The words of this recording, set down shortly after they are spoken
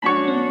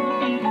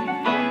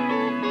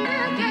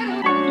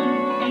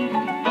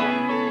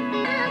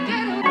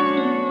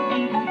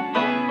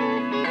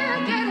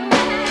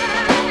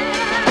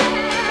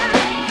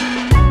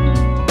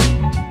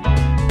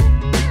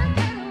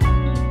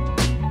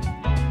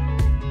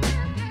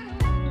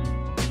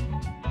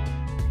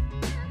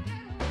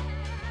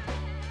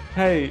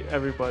Hey,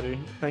 everybody.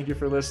 Thank you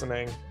for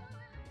listening.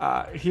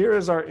 Here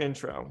is our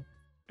intro.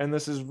 And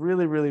this is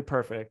really, really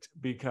perfect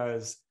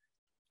because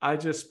I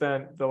just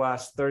spent the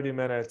last 30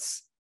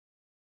 minutes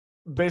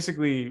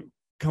basically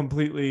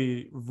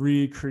completely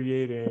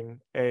recreating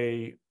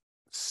a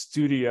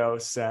studio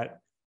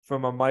set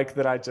from a mic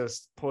that I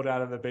just pulled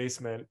out of the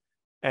basement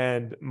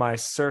and my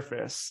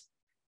Surface.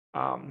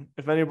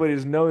 If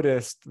anybody's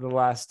noticed the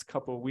last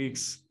couple of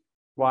weeks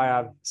why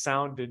I've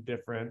sounded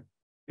different,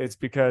 it's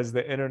because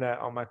the internet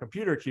on my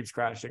computer keeps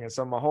crashing. And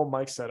so my whole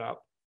mic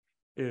setup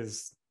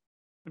is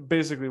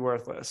basically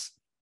worthless.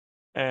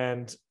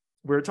 And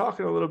we were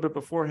talking a little bit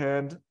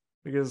beforehand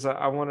because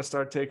I want to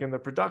start taking the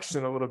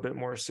production a little bit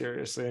more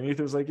seriously. And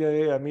Ethan was like,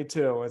 yeah, me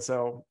too. And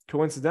so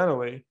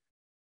coincidentally,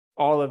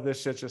 all of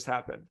this shit just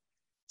happened.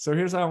 So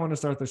here's how I want to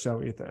start the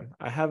show, Ethan.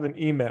 I have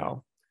an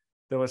email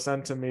that was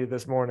sent to me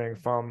this morning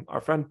from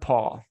our friend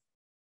Paul.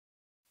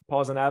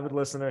 Paul's an avid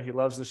listener. He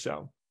loves the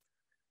show.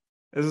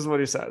 This is what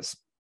he says.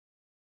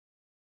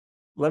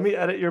 Let me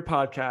edit your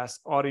podcast,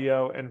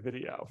 audio and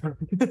video.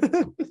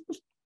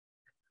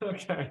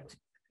 Okay.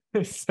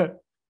 So,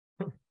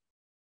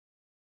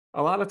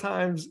 a lot of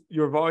times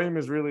your volume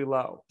is really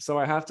low, so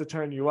I have to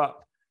turn you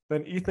up.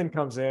 Then Ethan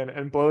comes in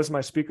and blows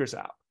my speakers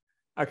out.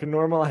 I can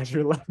normalize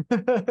your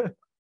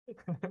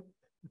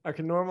I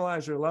can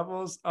normalize your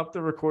levels, up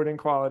the recording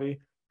quality.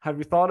 Have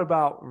you thought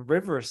about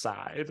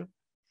Riverside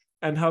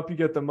and help you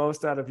get the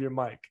most out of your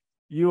mic?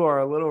 You are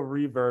a little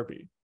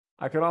reverby.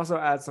 I could also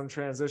add some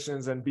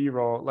transitions and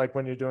B-roll, like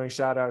when you're doing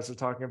shout outs or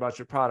talking about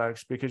your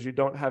products, because you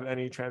don't have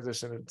any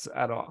transitions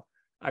at all.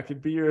 I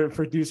could be your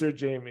producer,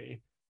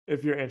 Jamie,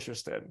 if you're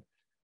interested.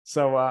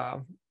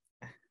 So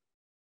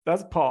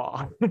that's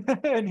Paul.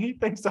 And he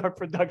thinks our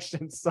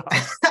production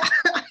sucks.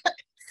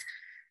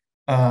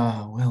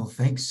 Well,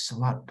 thanks a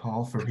lot,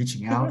 Paul, for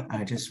reaching out.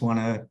 I just want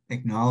to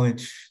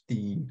acknowledge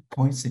the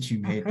points that you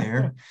made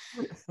there.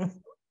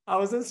 I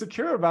was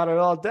insecure about it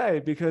all day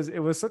because it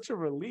was such a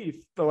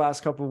relief the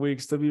last couple of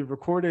weeks to be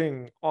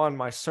recording on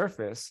my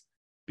Surface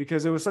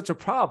because it was such a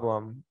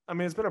problem. I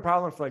mean, it's been a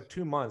problem for like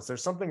 2 months.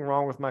 There's something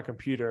wrong with my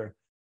computer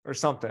or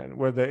something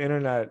where the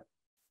internet,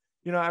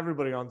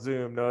 everybody on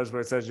Zoom knows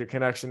where it says your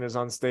connection is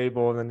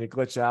unstable and then you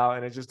glitch out,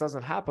 and it just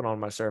doesn't happen on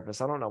my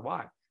Surface. I don't know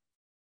why.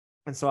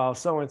 And so I was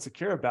so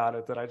insecure about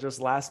it that I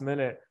just last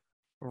minute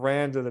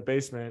ran to the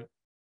basement,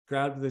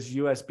 grabbed this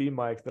USB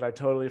mic that I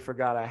totally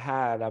forgot I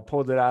had. I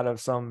pulled it out of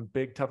some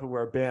big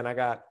Tupperware bin. I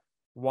got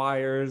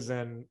wires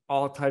and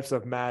all types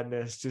of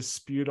madness just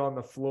spewed on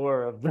the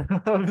floor of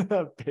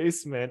the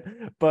basement.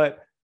 But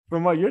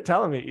from what you're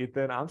telling me,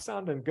 Ethan, I'm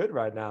sounding good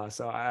right now.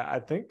 So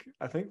I think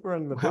we're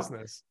in the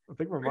business. I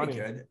think we're pretty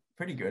good.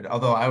 Pretty good.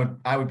 Although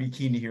I would be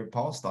keen to hear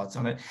Paul's thoughts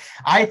on it.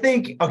 I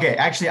think, okay,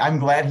 actually, I'm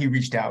glad he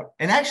reached out.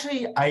 And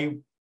actually,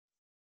 I'm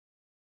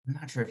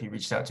not sure if he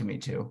reached out to me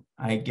too.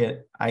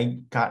 I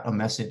got a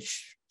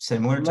message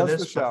similar to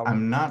this, but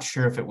I'm not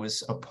sure if it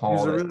was a Paul.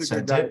 He's a really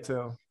good guy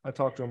too. I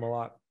talk to him a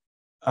lot.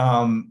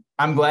 I'm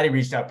glad he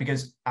reached out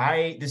because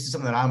this is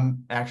something that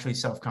I'm actually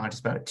self-conscious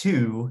about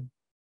too,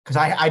 because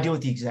I deal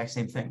with the exact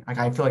same thing. Like,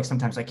 I feel like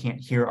sometimes I can't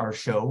hear our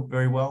show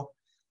very well.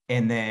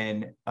 And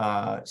then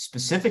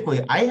specifically,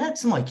 I had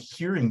some like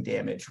hearing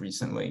damage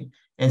recently.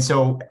 And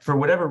so for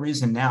whatever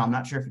reason now, I'm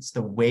not sure if it's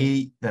the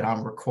way that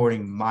I'm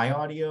recording my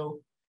audio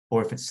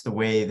or if it's the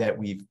way that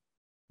we've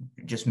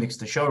just mixed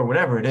the show or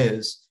whatever it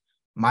is,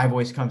 my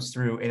voice comes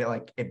through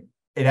and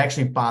it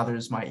actually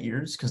bothers my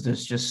ears because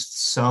there's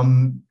just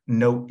some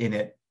note in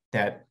it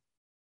that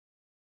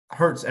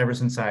hurts ever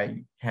since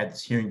I had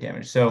this hearing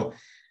damage. So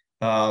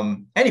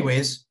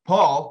anyways,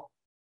 Paul,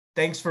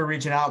 thanks for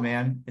reaching out,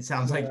 man. It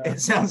sounds like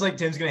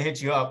Tim's gonna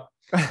hit you up.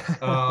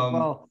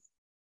 Well,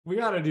 we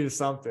got to do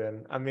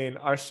something. I mean,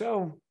 our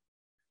show.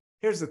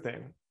 Here's the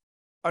thing: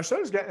 our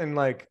show's getting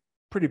like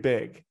pretty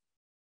big.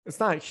 It's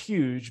not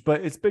huge,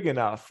 but it's big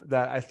enough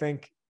that I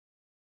think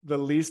the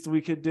least we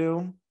could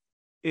do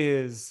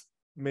is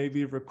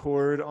maybe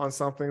record on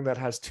something that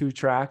has 2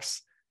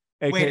 tracks.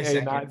 Wait a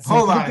second.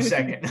 Hold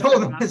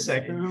on a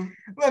second.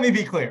 Let me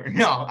be clear.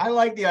 No, I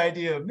like the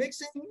idea of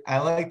mixing. I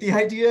like the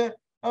idea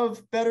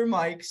of better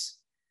mics.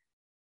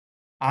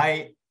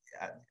 I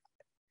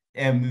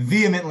am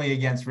vehemently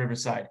against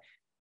Riverside.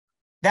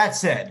 That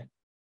said,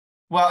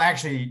 well,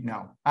 actually,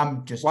 no.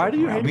 I'm just. Why do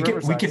you hate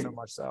Riverside so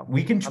much? Though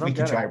we can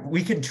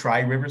try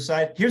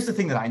Riverside. Here's the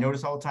thing that I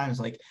notice all the time is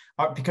like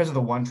because of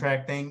the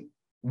 1-track thing.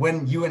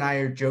 When you and I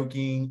are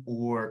joking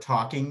or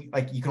talking,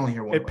 like you can only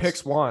hear one. It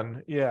picks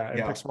one. Yeah,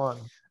 it picks one.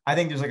 I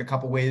think there's like a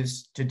couple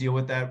ways to deal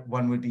with that.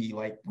 One would be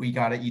like we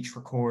got to each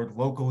record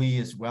locally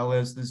as well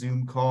as the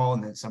Zoom call,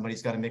 and then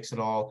somebody's got to mix it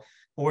all.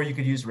 Or you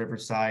could use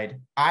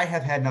Riverside. I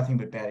have had nothing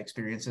but bad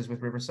experiences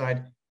with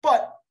Riverside,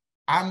 but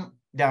I'm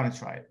down to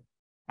try it.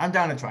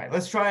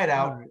 Let's try it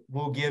out. Right.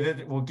 We'll give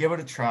it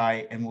a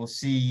try, and we'll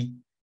see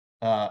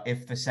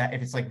if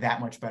it's like that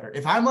much better.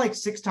 If I'm like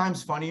 6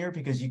 times funnier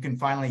because you can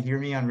finally hear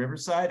me on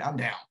Riverside, I'm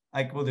down.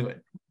 Like, we'll do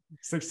it.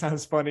 6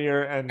 times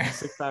funnier and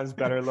 6 times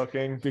better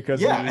looking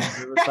because we use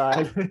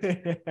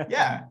Riverside.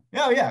 Yeah.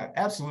 Oh, yeah,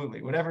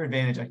 absolutely. Whatever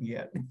advantage I can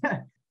get.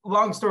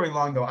 long story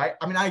long though, I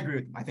mean I agree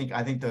with him.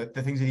 I think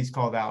the things that he's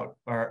called out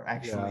are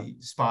actually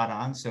spot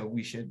on. So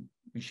we should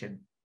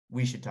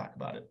talk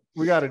about it.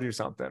 We got to do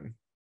something.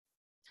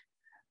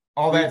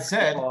 All that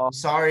said,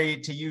 sorry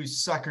to you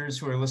suckers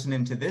who are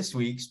listening to this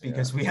week's,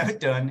 because we haven't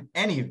done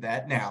any of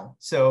that now.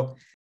 So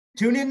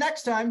tune in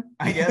next time,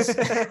 I guess.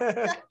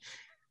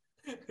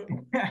 All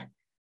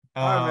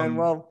right, man.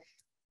 Well,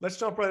 let's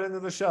jump right into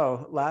the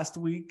show. Last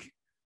week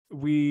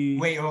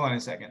wait, hold on a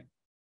second.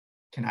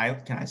 Can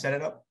I set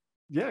it up?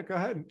 Yeah, go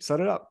ahead. Set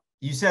it up.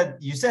 You said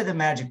the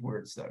magic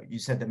words though. You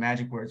said the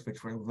magic words,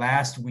 which were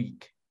last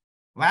week.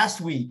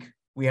 Last week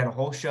we had a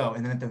whole show,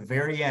 and then at the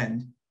very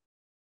end,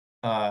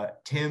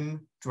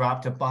 Tim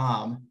dropped a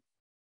bomb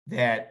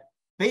that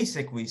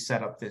basically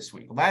set up this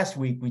week. Last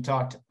week we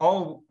talked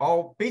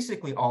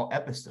basically all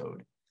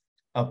episode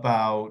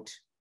about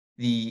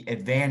the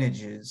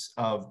advantages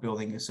of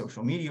building a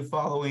social media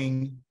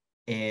following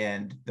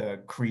and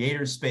the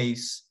creator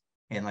space,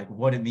 and like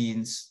what it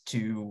means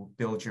to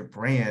build your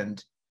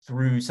brand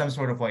through some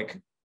sort of like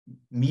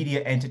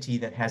media entity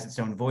that has its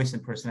own voice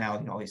and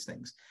personality and all these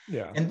things.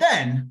 Yeah. And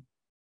then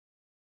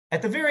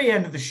at the very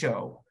end of the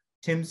show,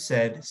 Tim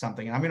said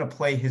something, and I'm going to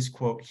play his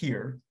quote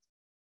here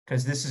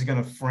because this is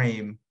going to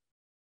frame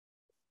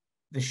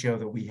the show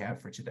that we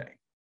have for today.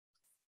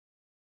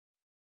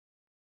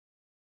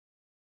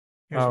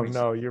 Oh,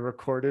 no, you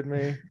recorded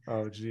me?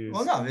 Oh, geez.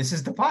 Well, no, this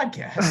is the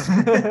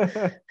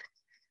podcast.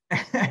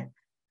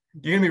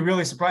 You're going to be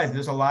really surprised.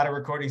 There's a lot of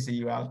recordings of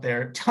you out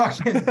there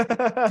talking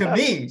to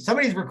me.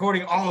 Somebody's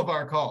recording all of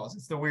our calls.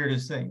 It's the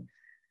weirdest thing.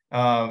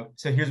 So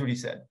here's what he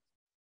said.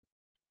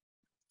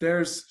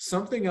 There's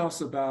something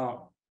else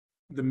about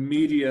the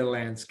media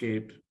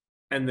landscape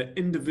and the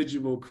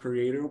individual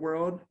creator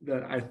world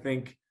that I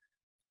think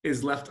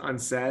is left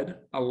unsaid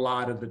a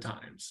lot of the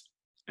times.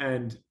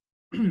 And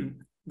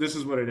this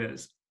is what it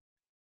is.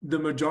 The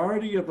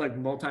majority of like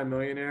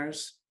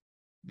multimillionaires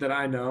that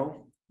I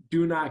know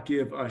do not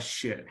give a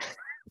shit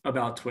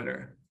about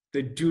Twitter.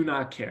 They do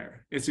not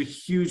care. It's a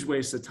huge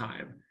waste of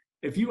time.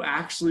 If you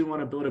actually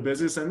want to build a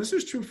business, and this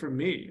is true for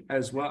me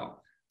as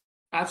well,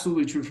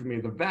 absolutely true for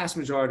me, the vast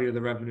majority of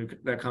the revenue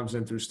that comes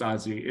in through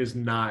Stasi is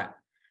not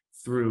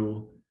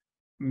through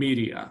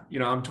media. You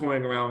know, I'm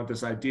toying around with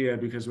this idea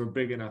because we're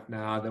big enough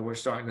now that we're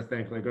starting to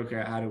think like,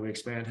 okay, how do we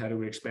expand? How do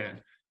we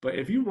expand? But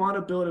if you want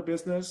to build a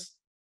business,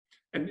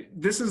 and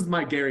this is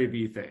my Gary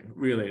Vee thing,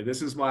 really.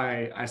 This is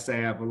why I say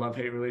I have a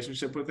love-hate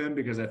relationship with him,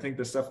 because I think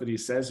the stuff that he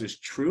says is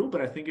true,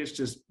 but I think it's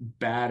just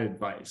bad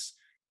advice.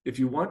 If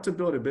you want to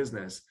build a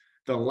business,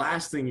 the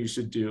last thing you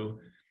should do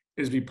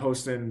is be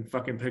posting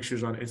fucking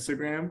pictures on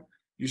Instagram.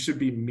 You should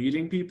be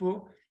meeting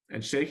people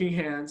and shaking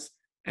hands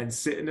and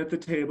sitting at the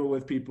table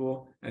with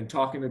people and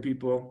talking to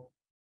people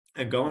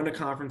and going to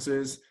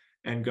conferences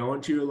and going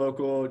to your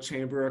local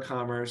chamber of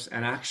commerce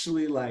and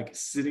actually like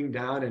sitting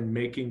down and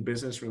making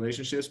business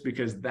relationships,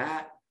 because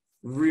that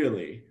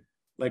really,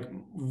 like,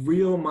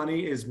 real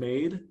money is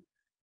made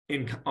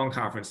on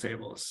conference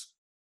tables.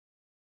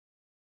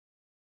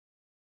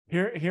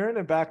 Hearing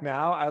it back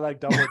now, I like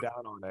double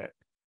down on it.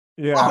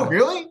 Yeah. Oh,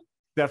 really?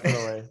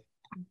 Definitely.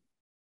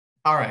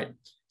 All right.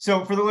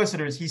 So for the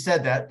listeners, he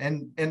said that,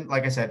 and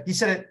like I said, he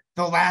said it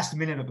the last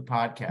minute of the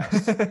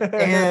podcast.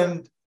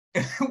 And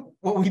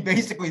what we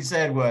basically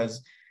said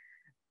was,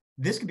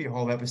 this could be a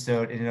whole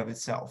episode in and of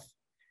itself.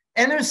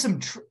 And there's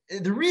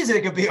the reason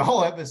it could be a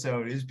whole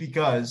episode is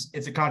because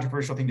it's a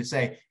controversial thing to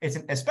say. It's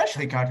an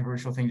especially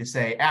controversial thing to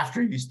say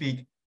after you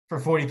speak for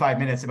 45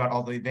 minutes about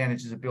all the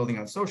advantages of building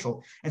on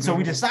social. And so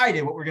we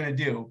decided what we're going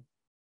to do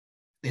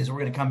is we're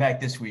going to come back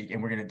this week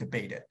and we're going to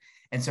debate it.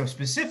 And so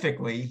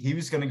specifically, he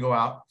was going to go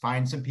out,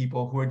 find some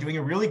people who are doing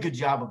a really good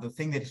job of the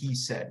thing that he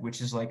said,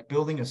 which is like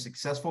building a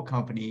successful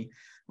company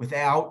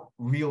without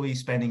really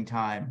spending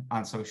time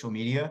on social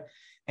media.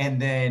 And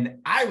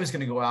then I was going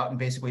to go out and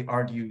basically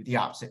argue the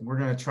opposite. We're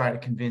going to try to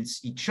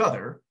convince each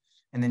other,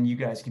 and then you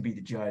guys can be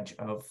the judge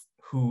of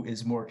who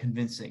is more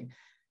convincing.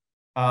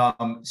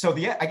 So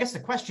I guess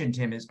the question,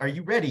 Tim, is, are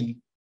you ready?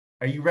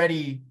 Are you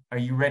ready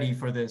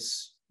for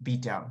this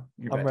beatdown?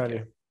 I'm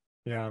ready.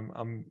 Yeah,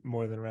 I'm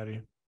more than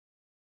ready.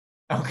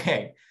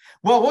 Okay.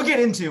 Well, we'll get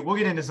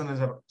into some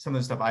of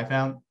the stuff I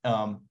found.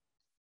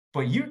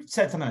 But you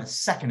said something a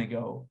second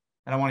ago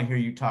and I want to hear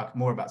you talk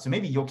more about. So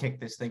maybe you'll kick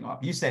this thing off.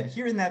 You said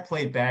hearing that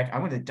played back, I'm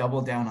going to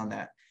double down on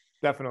that.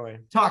 Definitely.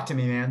 Talk to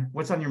me, man.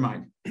 What's on your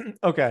mind?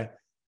 Okay.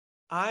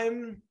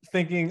 I'm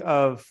thinking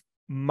of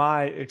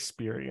my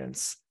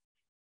experience,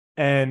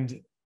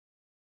 and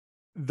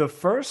the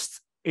first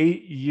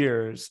 8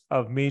 years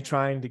of me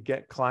trying to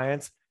get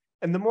clients.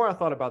 And the more I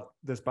thought about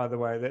this, by the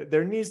way,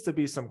 there needs to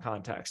be some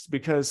context,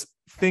 because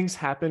things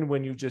happen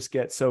when you just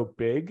get so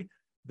big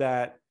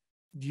that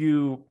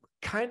you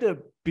kind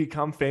of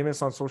become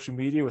famous on social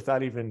media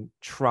without even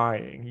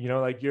trying. You know,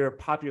 like your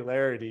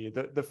popularity,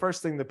 the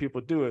first thing that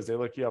people do is they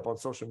look you up on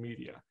social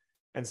media.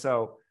 And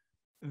so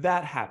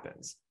that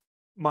happens.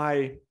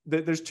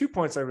 There's 2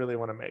 points I really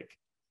want to make.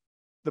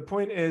 The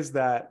point is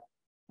that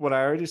what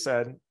I already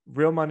said,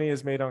 real money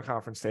is made on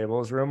conference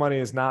tables. Real money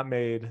is not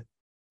made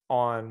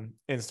on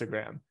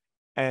Instagram.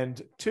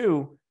 And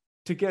two,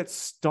 to get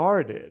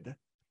started,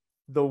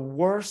 the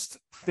worst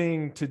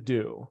thing to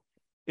do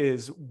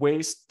is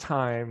waste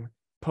time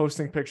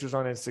posting pictures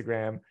on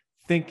Instagram,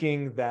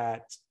 thinking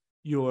that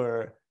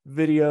your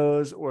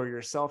videos or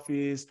your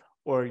selfies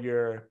or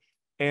your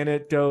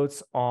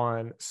anecdotes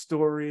on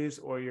stories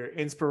or your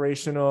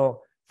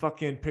inspirational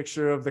fucking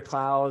picture of the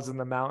clouds and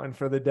the mountain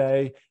for the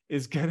day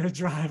is going to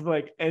drive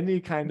like any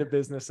kind of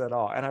business at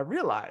all. And I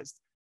realized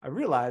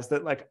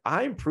that like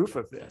I'm proof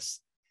of this.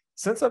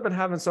 Since I've been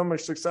having so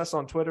much success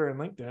on Twitter and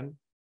LinkedIn,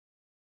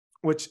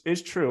 which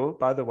is true,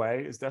 by the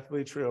way, is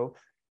definitely true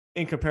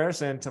in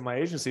comparison to my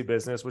agency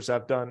business, which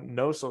I've done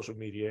no social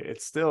media.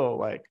 It's still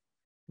like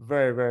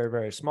very, very,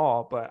 very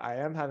small, but I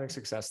am having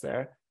success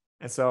there.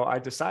 And so I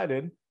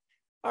decided,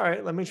 all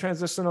right, let me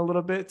transition a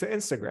little bit to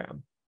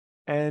Instagram.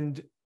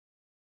 And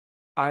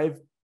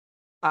I've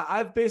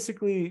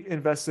basically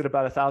invested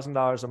about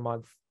 $1,000 a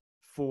month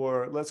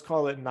for, let's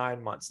call it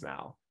 9 months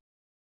now,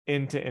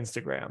 into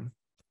Instagram,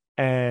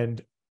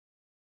 and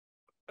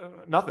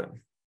nothing,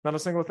 not a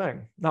single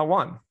thing, not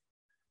one,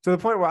 to the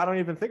point where I don't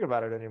even think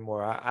about it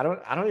anymore. I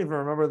don't even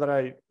remember that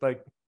I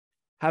like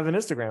have an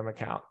Instagram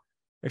account,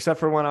 except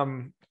for when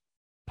I'm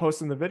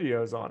posting the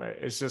videos on it.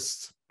 It's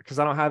just because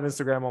I don't have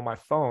Instagram on my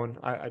phone.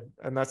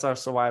 And that's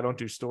also why I don't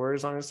do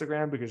stories on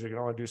Instagram, because you can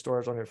only do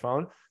stories on your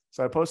phone.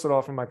 So I post it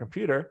all from my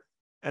computer,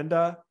 and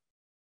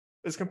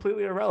it's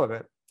completely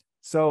irrelevant.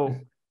 So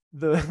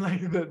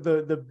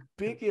the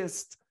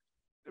biggest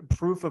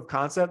proof of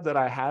concept that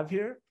I have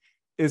here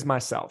is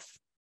myself,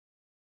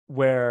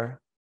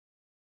 where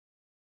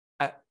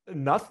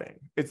nothing.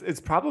 It's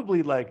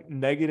probably like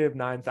negative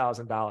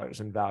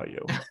 $9,000 in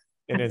value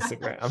in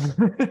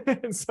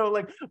Instagram. And so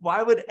like,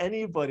 why would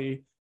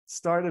anybody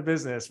start a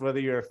business, whether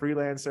you're a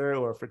freelancer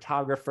or a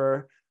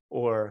photographer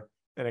or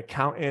an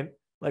accountant?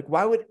 Like,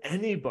 why would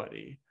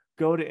anybody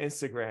go to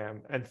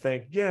Instagram and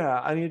think, yeah,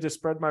 I need to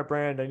spread my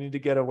brand, I need to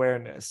get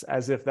awareness,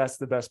 as if that's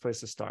the best place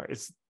to start?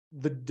 It's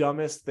the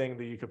dumbest thing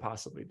that you could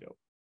possibly do.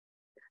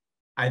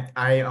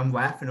 I am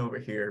laughing over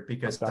here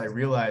because I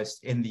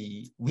realized in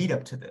the lead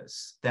up to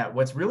this that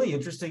what's really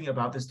interesting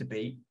about this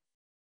debate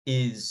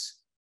is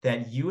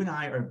that you and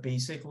I are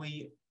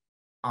basically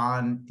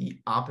on the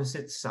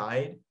opposite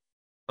side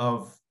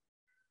of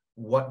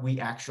what we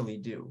actually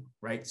do,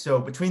 right? So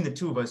between the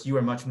two of us, you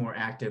are much more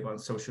active on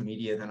social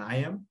media than I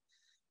am.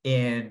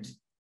 And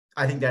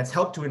I think that's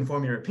helped to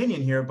inform your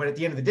opinion here. But at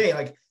the end of the day,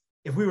 like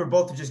if we were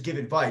both to just give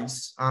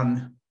advice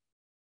on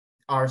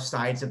our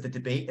sides of the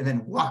debate and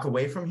then walk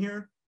away from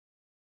here,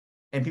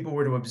 and people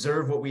were to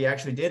observe what we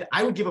actually did,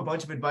 I would give a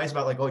bunch of advice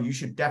about like, oh, you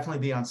should definitely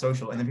be on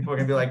social. And then people are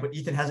gonna be like, but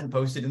Ethan hasn't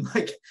posted in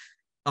like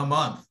a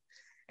month.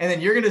 And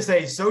then you're gonna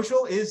say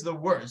social is the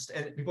worst.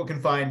 And people can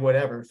find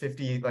whatever,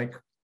 50 like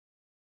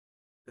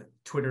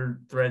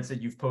Twitter threads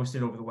that you've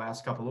posted over the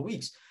last couple of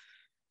weeks.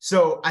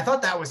 So I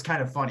thought that was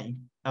kind of funny.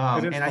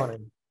 It is funny.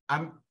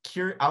 I'm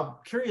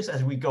curious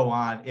as we go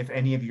on if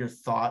any of your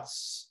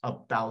thoughts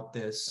about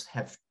this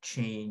have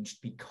changed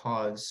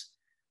because,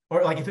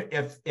 or like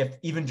if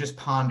even just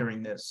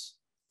pondering this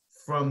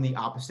from the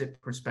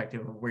opposite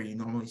perspective of where you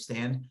normally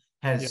stand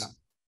has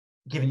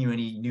given you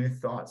any new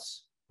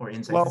thoughts or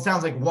insights. Well, it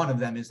sounds like one of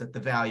them is that the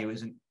value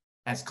isn't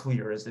as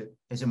clear as it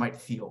might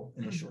feel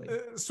initially.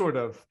 Sort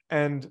of.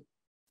 And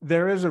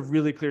there is a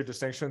really clear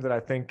distinction that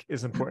I think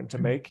is important to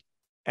make.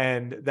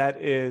 And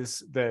that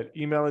is that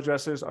email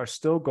addresses are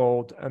still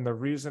gold. And the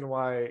reason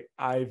why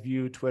I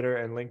view Twitter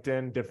and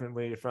LinkedIn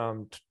differently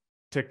from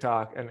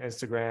TikTok and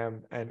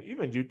Instagram and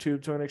even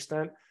YouTube to an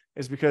extent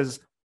is because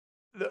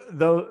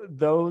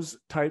those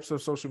types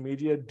of social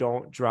media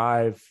don't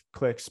drive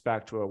clicks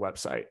back to a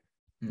website,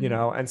 you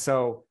know? And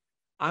so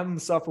I'm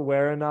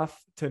self-aware enough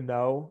to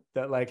know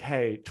that like,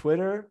 hey,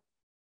 Twitter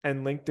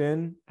and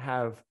LinkedIn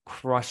have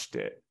crushed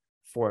it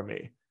for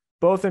me,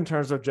 both in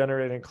terms of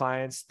generating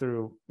clients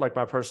through like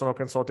my personal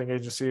consulting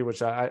agency,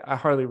 which I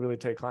hardly really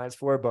take clients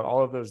for, but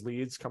all of those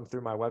leads come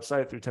through my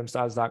website through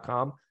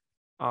timstiles.com.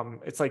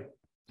 It's like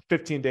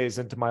 15 days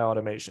into my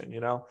automation, you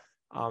know?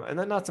 And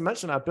then not to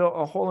mention, I built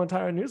a whole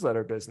entire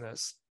newsletter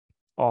business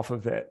off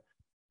of it.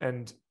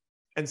 And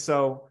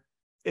so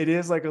it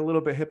is like a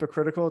little bit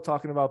hypocritical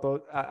talking about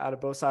both out of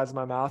both sides of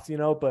my mouth, you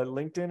know, but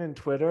LinkedIn and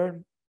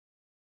Twitter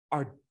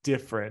are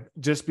different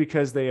just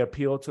because they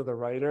appeal to the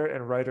writer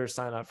and writers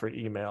sign up for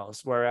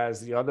emails.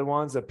 Whereas the other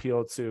ones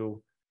appeal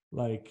to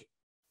like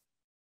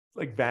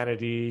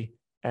vanity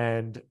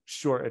and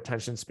short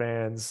attention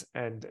spans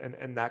and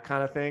that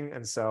kind of thing.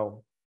 And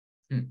so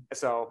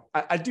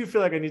I do feel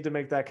like I need to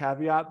make that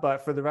caveat,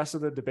 but for the rest of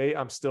the debate,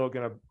 I'm still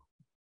going to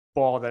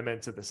ball them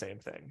into the same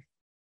thing.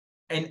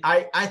 And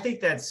I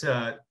think that's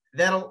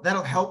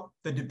that'll help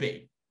the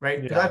debate,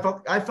 right?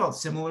 Because I felt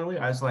similarly.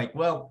 I was like,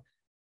 well,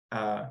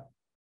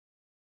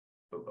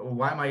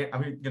 why am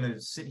I going to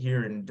sit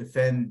here and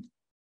defend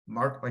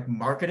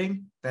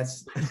marketing?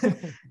 That's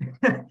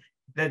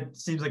that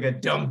seems like a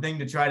dumb thing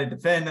to try to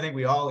defend. I think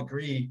we all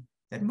agree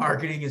that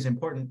marketing is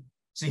important.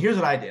 So here's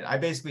what I did. I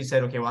basically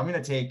said, okay, well, I'm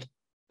going to take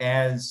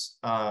as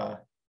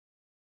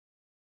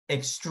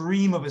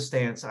extreme of a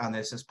stance on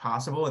this as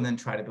possible and then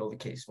try to build a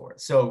case for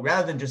it. So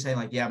rather than just saying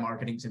like, yeah,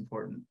 marketing's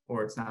important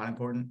or it's not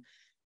important,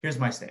 here's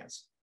my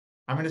stance.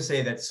 I'm going to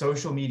say that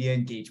social media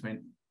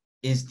engagement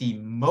is the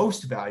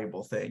most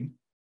valuable thing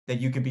that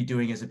you could be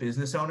doing as a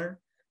business owner,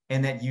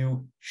 and that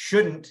you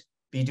shouldn't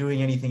be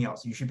doing anything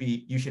else. You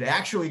should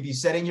actually be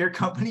setting your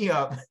company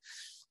up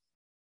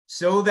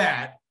so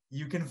that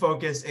you can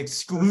focus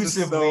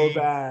exclusively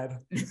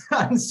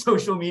on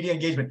social media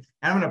engagement.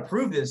 And I'm going to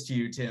prove this to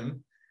you,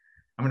 Tim.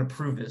 I'm going to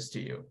prove this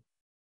to you.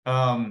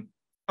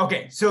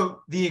 Okay,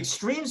 so the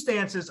extreme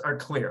stances are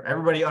clear.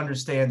 Everybody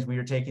understands we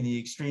are taking the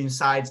extreme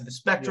sides of the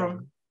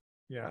spectrum.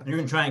 Yeah. You're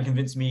going to try and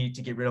convince me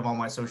to get rid of all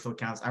my social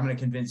accounts. I'm going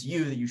to convince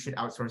you that you should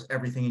outsource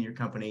everything in your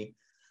company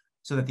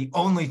so that the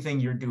only thing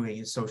you're doing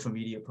is social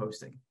media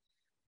posting.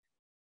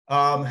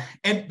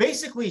 And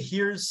basically,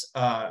 here's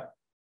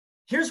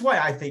why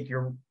I think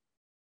you're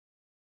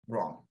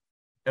wrong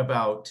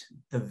about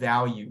the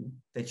value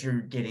that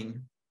you're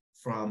getting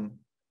from.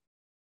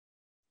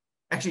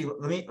 Actually,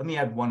 let me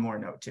add one more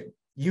note too.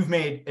 You've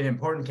made an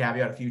important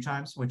caveat a few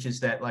times, which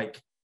is that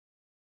like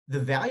the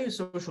value of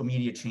social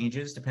media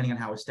changes depending on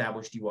how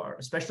established you are,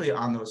 especially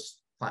on those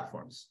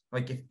platforms.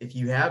 Like if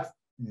you have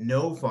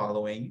no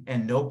following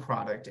and no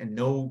product and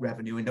no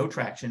revenue and no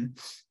traction,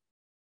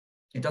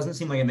 it doesn't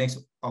seem like it makes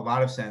a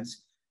lot of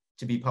sense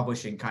to be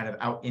publishing kind of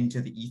out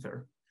into the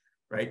ether,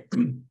 right?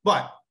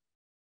 But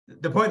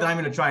the point that I'm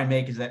going to try and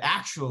make is that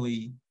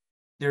actually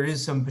there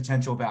is some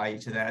potential value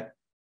to that.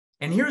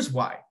 And here's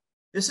why.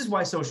 This is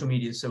why social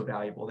media is so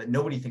valuable that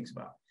nobody thinks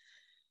about.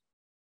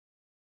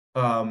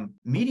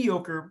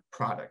 Mediocre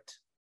product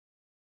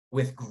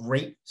with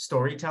great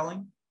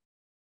storytelling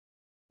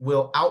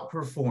will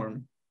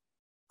outperform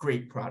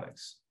great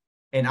products.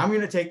 And I'm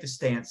going to take the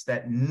stance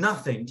that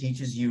nothing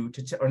teaches you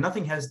or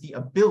nothing has the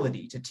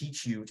ability to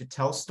teach you to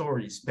tell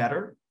stories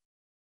better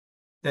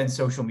than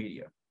social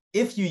media,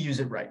 if you use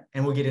it right.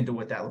 And we'll get into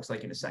what that looks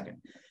like in a second.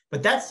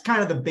 But that's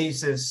kind of the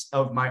basis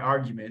of my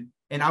argument.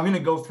 And I'm going to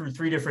go through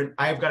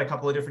I've got a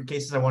couple of different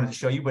cases I wanted to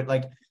show you, but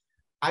like,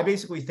 I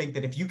basically think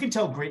that if you can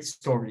tell great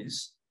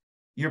stories,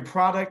 your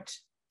product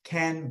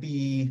can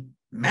be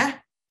meh.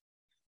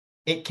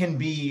 It can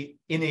be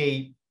in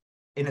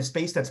a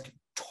space that's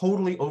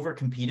totally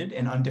overcompeted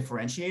and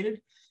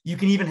undifferentiated. You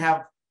can even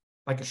have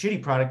like a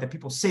shitty product that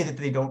people say that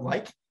they don't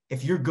like.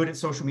 If you're good at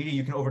social media,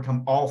 you can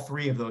overcome all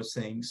three of those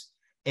things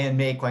and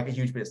make like a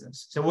huge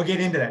business. So we'll get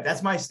into that.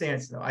 That's my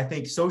stance though. I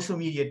think social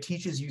media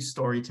teaches you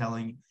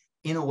storytelling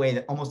in a way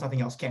that almost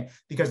nothing else can,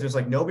 because there's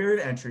like no barrier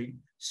to entry,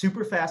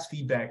 super fast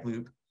feedback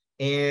loop,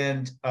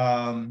 and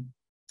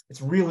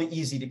it's really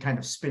easy to kind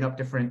of spin up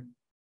different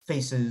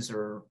faces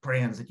or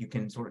brands that you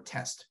can sort of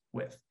test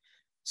with.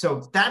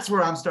 So that's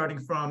where I'm starting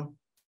from,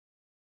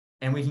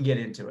 and we can get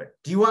into it.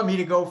 Do you want me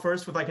to go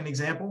first with like an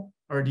example,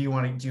 or do you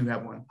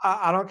have one?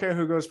 I don't care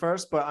who goes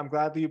first, but I'm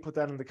glad that you put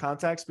that into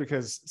context,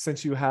 because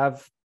since you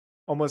have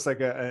almost like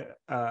a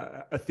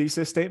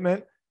thesis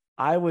statement,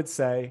 I would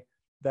say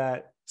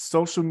that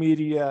social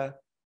media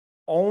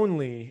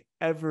only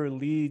ever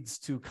leads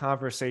to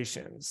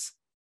conversations.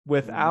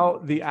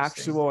 Without the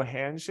actual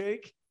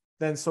handshake,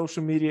 then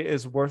social media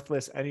is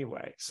worthless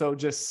anyway. So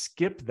just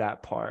skip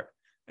that part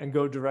and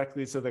go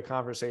directly to the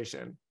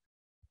conversation.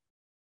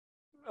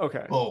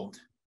 Okay. Bold.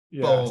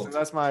 Yeah. Bold. So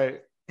that's my.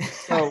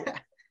 So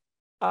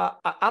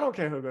I don't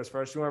care who goes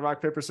first. You want to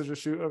rock, paper, scissors,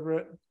 shoot over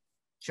it?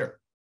 Sure.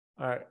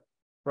 All right.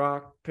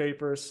 Rock,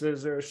 paper,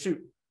 scissors,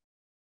 shoot.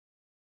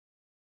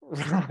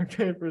 Rock,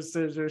 paper,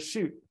 scissors,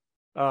 shoot.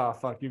 Oh,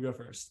 fuck. You go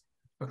first.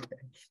 Okay.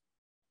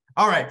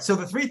 All right. So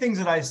the three things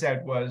that I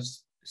said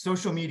was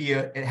social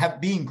media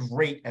being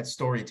great at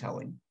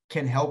storytelling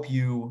can help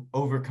you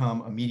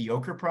overcome a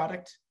mediocre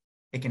product.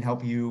 It can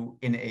help you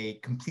in a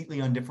completely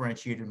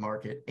undifferentiated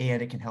market,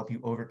 and it can help you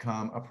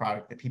overcome a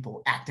product that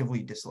people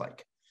actively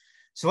dislike.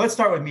 So let's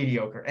start with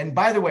mediocre. And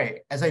by the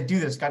way, as I do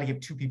this, got to give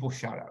two people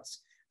shout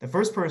outs. The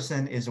first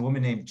person is a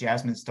woman named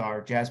Jasmine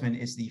Starr. Jasmine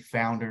is the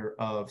founder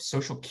of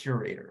Social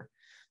Curator.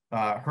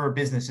 Her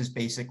business is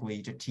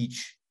basically to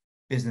teach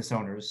business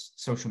owners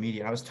social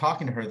media. I was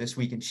talking to her this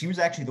week, and she was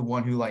actually the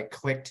one who like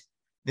clicked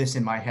this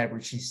in my head, where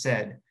she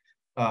said,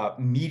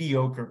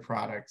 mediocre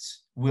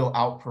products will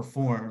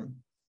outperform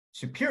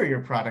superior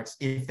products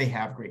if they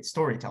have great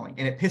storytelling.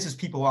 And it pisses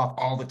people off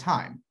all the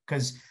time,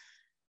 because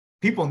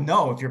people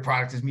know if your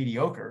product is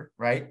mediocre,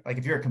 right? Like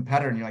if you're a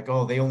competitor and you're like,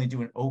 oh, they only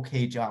do an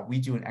okay job, we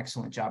do an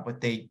excellent job,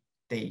 but they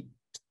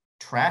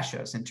trash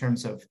us in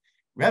terms of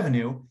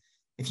revenue.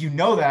 If you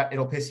know that,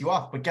 it'll piss you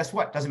off. But guess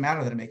what? Doesn't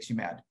matter that it makes you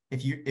mad.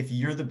 If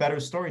you're the better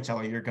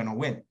storyteller, you're going to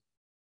win.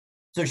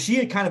 So she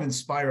had kind of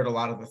inspired a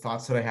lot of the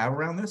thoughts that I have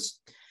around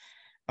this.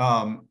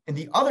 And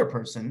the other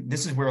person,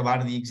 this is where a lot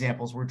of the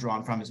examples were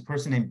drawn from, is a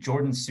person named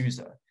Jordan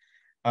Souza.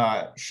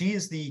 She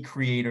is the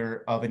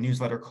creator of a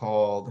newsletter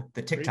called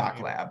the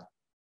TikTok Lab.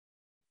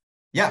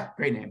 Yeah,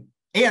 great name.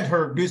 And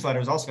her newsletter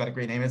has also got a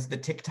great name. It's the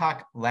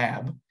TikTok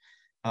Lab.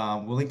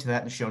 We'll link to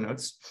that in the show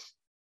notes.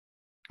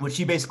 What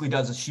she basically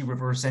does is she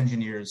reverse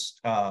engineers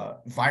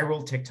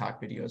viral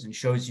TikTok videos and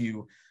shows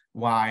you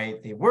why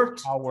they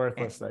worked. How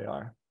worthless they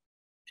are.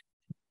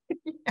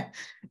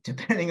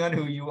 Depending on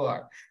who you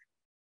are.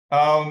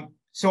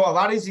 So a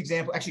lot of these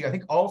examples, actually, I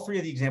think all three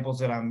of the examples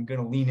that I'm going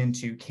to lean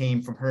into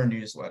came from her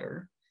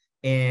newsletter.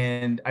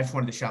 And I just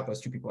wanted to shout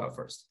those two people out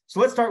first. So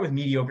let's start with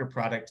mediocre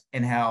product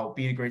and how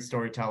being a great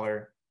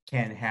storyteller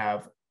can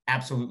have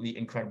absolutely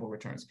incredible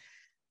returns.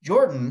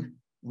 Jordan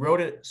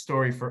wrote a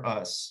story for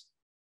us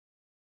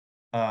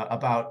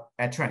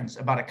at Trends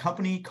about a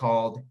company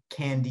called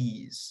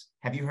Candies.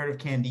 Have you heard of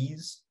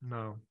Candies?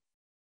 No.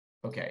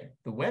 Okay.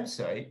 The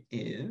website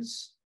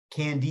is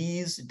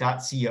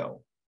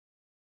candeeze.co.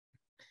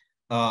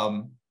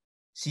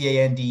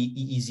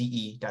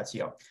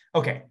 CANDEEZE.co.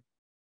 Okay.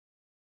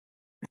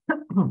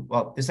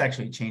 Well, this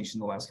actually changed in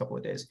the last couple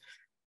of days.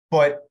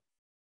 But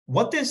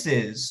what this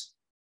is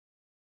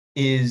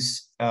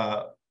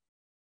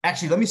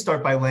actually, let me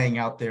start by laying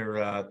out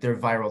their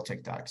viral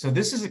TikTok. So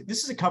this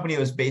is a company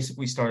that was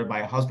basically started by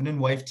a husband and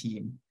wife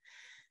team.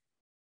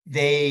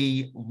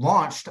 They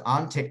launched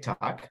on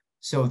TikTok.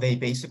 So they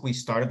basically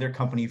started their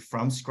company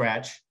from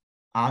scratch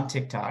on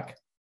TikTok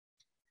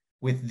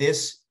with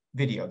this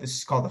video. This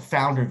is called the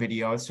founder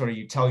video. It's sort of,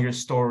 you tell your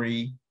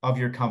story of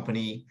your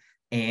company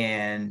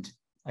and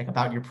like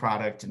about your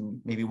product and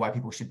maybe why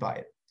people should buy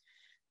it.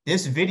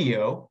 This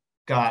video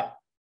got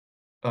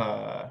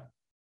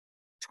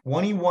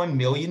 21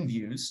 million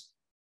views,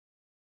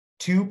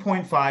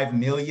 2.5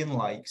 million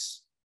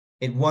likes.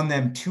 It won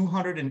them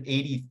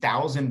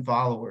 280,000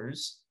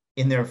 followers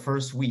in their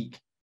first week.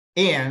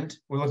 And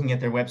we're looking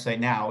at their website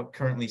now. It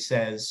currently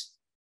says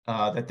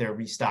that they're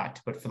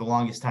restocked, but for the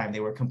longest time, they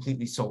were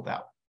completely sold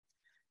out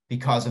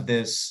because of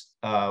this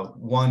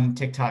one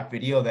TikTok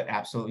video that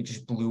absolutely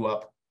just blew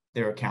up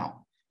their account.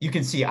 You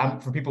can see,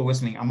 for people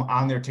listening, I'm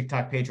on their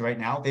TikTok page right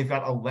now. They've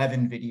got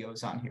 11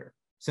 videos on here.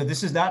 So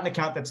this is not an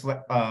account that's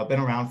been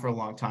around for a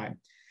long time.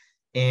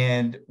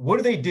 And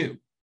what do?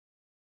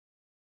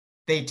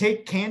 They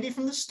take candy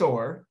from the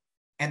store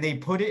and they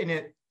put it in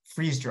a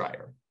freeze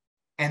dryer.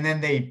 And then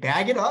they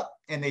bag it up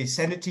and they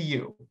send it to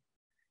you.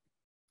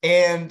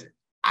 And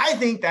I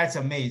think that's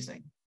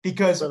amazing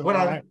because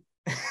by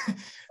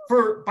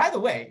the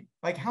way,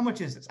 like, how much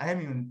is this? I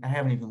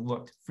haven't even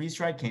looked.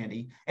 Freeze-dried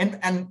candy. And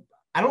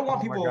I don't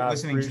want people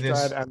listening to this.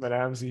 Freeze-dried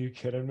M&Ms, are you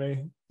kidding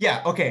me?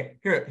 Yeah, okay.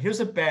 Here's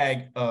a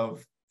bag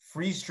of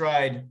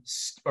freeze-dried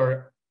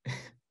or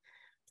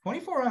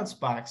 24-ounce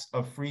box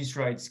of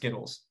freeze-dried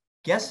Skittles.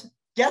 Guess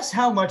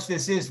how much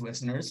this is,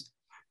 listeners?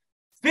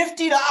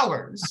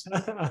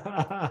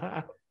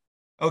 $50.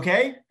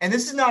 Okay? And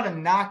this is not a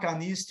knock on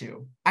these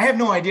two. I have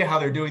no idea how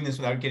they're doing this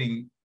without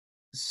getting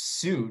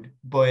sued,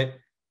 but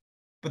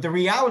the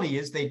reality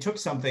is they took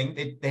something,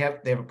 they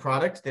have a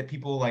product that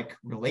people like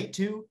relate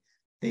to.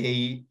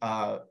 They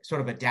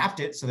sort of adapt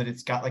it so that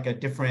it's got like a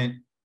different,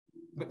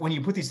 when you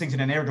put these things in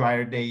an air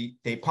dryer, they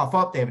puff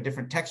up, they have a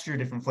different texture,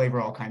 different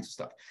flavor, all kinds of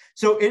stuff.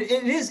 So it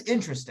is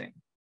interesting.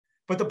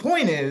 But the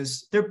point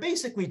is, they're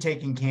basically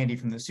taking candy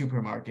from the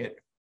supermarket,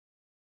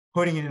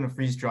 putting it in a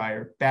freeze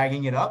dryer,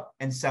 bagging it up,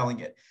 and selling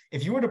it.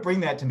 If you were to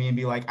bring that to me and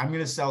be like, I'm going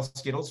to sell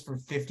Skittles for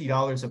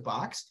 $50 a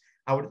box,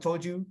 I would have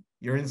told you,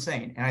 you're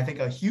insane. And I think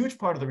a huge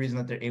part of the reason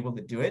that they're able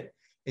to do it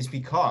is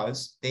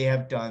because they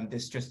have done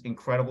this just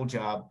incredible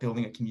job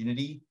building a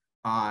community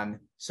on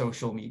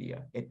social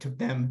media. It took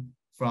them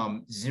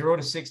from 0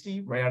 to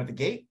 60 right out of the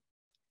gate.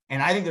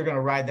 And I think they're going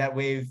to ride that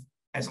wave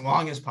as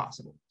long as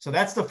possible. So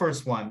that's the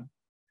first one.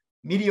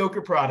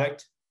 Mediocre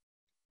product.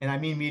 And I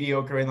mean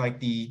mediocre in like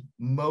the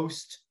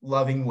most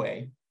loving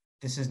way.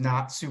 This is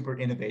not super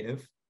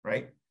innovative,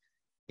 right?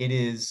 It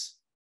is,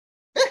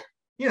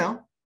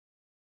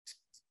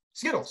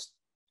 Skittles,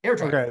 air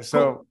dryer. Okay,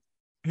 so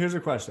Here's a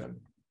question.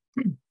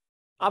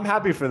 I'm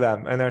happy for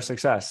them and their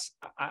success.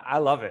 I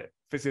love it.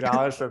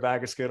 $50 for a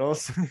bag of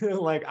Skittles.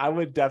 Like, I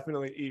would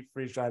definitely eat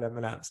freeze-dried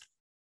M&Ms.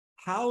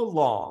 How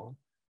long,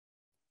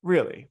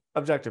 really,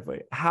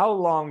 objectively, how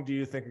long do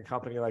you think a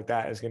company like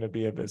that is going to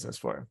be a business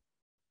for?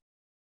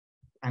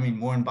 I mean,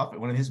 Warren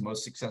Buffett, one of his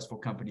most successful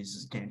companies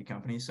is a candy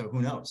company. So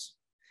who knows?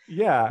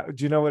 Yeah.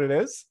 Do you know what it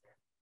is?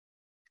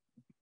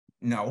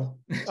 No.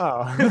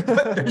 Oh.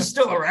 But they're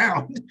still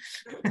around.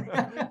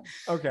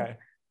 Okay.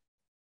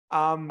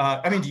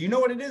 I mean, do you know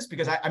what it is?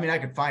 Because I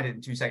could find it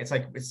in 2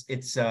 seconds.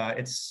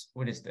 It's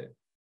what is it?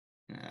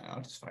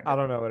 I'll just find it. I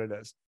don't know what it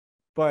is.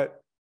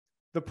 But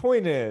the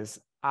point is,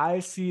 I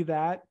see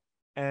that,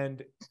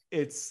 and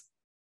it's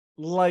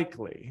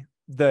likely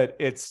that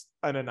it's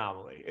an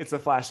anomaly. It's a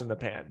flash in the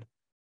pan.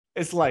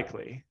 It's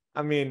likely.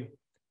 I mean,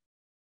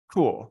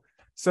 cool.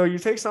 So you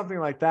take something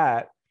like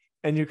that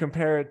and you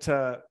compare it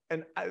to,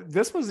 and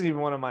this wasn't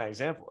even one of my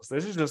examples.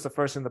 This is just the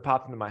first thing that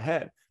popped into my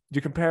head. You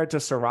compare it to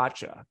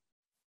Sriracha.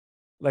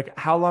 Like,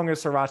 how long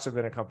has Sriracha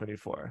been a company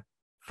for?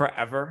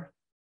 Forever?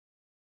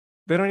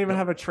 They don't even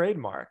have a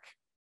trademark.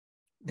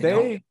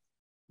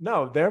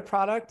 No, their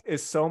product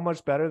is so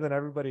much better than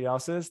everybody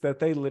else's that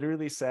they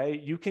literally say,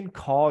 you can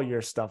call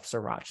your stuff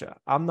Sriracha.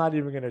 I'm not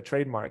even going to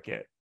trademark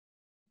it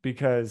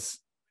because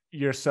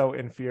you're so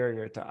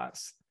inferior to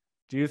us.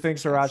 Do you think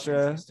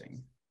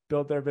Sriracha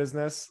built their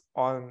business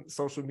on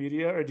social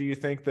media, or do you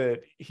think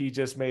that he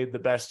just made the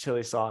best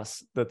chili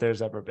sauce that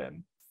there's ever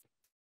been?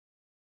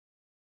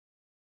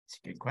 It's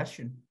a good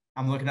question.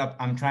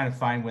 I'm trying to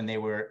find when they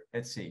were,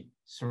 let's see.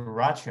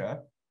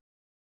 Sriracha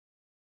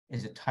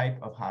is a type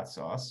of hot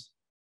sauce.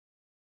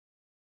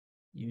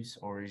 Use,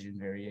 origin,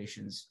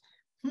 variations.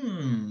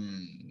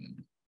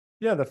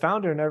 Yeah, the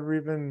founder never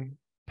even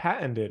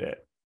patented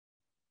it.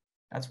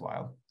 That's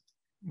wild.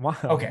 Wow.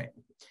 Okay.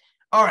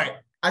 All right.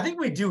 I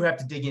think we do have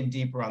to dig in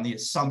deeper on the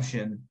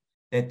assumption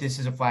that this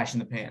is a flash in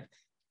the pan.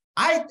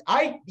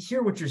 I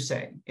hear what you're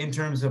saying in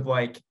terms of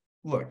like,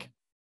 look,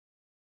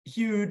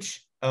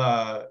 huge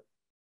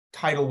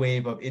tidal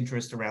wave of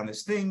interest around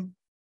this thing.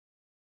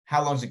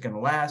 How long is it going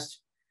to last?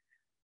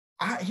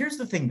 Here's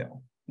the thing,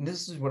 though. And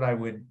this is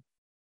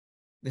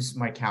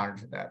my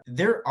counter to that.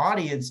 Their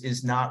audience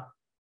is not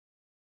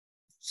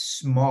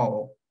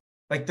small.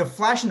 Like the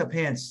flash in the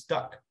pan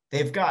stuck.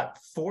 They've got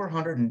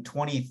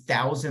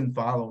 420,000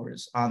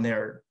 followers on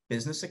their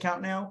business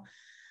account now.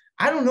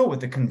 I don't know what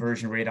the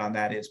conversion rate on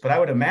that is, but I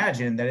would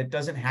imagine that it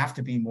doesn't have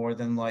to be more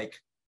than like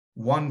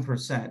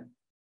 1%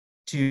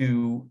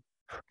 to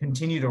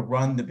continue to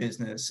run the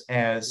business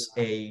as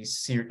a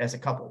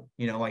couple.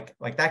 You know,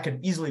 like that could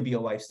easily be a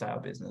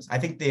lifestyle business. I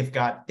think they've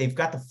got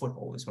the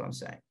foothold, is what I'm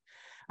saying.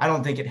 I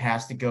don't think it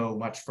has to go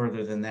much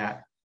further than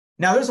that.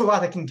 Now, there's a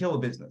lot that can kill a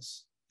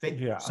business.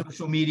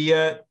 Social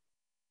media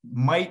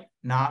might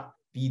not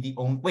be the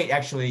only. Wait,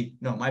 actually,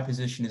 no. My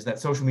position is that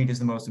social media is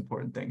the most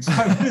important thing. So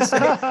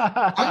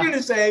I'm going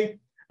to say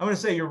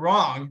you're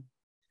wrong.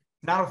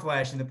 Not a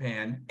flash in the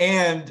pan,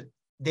 and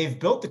they've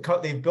built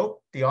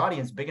the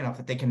audience big enough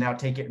that they can now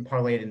take it and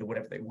parlay it into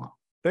whatever they want.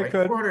 They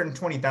could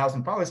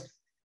 420,000 followers.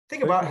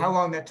 Think about how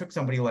long that took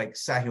somebody like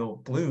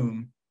Sahil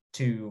Bloom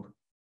to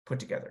put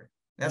together.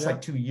 That's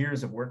like 2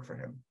 years of work for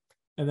him.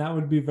 And that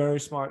would be very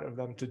smart of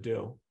them to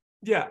do.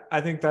 Yeah, I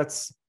think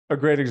that's a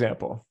great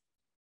example.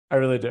 I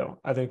really do.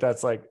 I think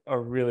that's like a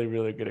really,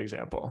 really good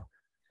example.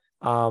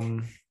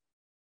 Now,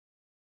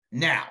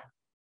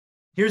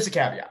 here's the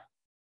caveat.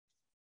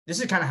 This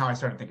is kind of how I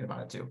started thinking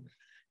about it too.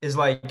 Is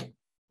like,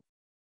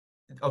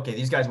 okay,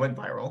 these guys went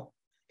viral.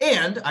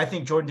 And I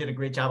think Jordan did a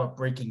great job of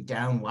breaking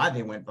down why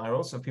they went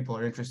viral. So if people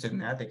are interested in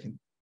that, they can,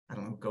 I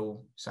don't know,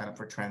 go sign up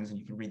for Trends and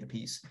you can read the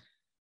piece.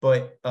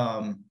 But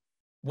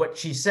what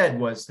she said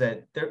was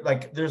that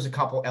there's a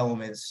couple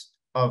elements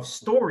of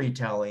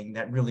storytelling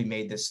that really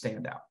made this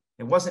stand out.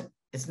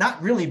 It's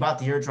not really about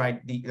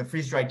the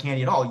freeze-dried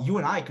candy at all. You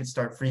and I could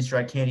start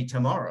freeze-dried candy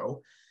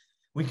tomorrow.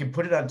 We could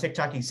put it on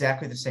TikTok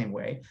exactly the same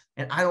way.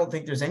 And I don't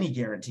think there's any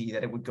guarantee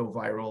that it would go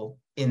viral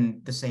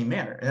in the same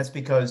manner. And that's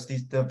because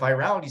the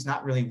virality is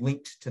not really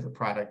linked to the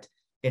product.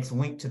 It's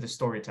linked to the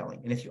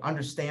storytelling. And if you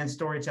understand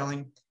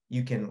storytelling,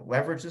 you can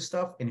leverage this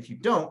stuff. And if you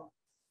don't,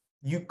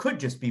 you could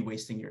just be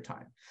wasting your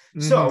time.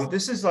 Mm-hmm. So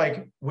this is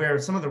like where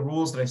some of the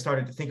rules that I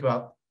started to think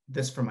about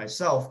this for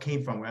myself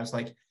came from, where I was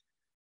like,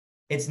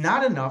 it's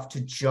not enough to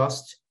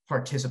just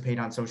participate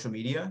on social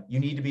media. You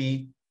need to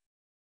be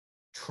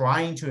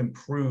trying to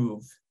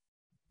improve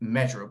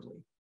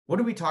measurably. What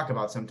do we talk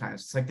about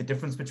sometimes? It's like the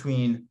difference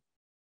between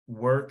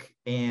work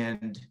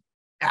and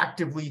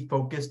actively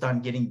focused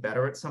on getting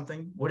better at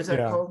something. What is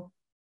that called?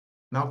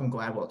 Malcolm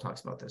Gladwell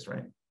talks about this,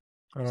 right?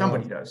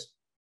 Somebody does.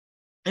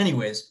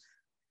 Anyways,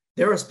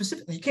 there are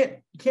specific, you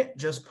can't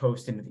just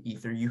post into the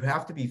ether. You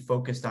have to be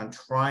focused on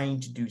trying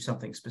to do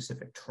something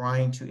specific,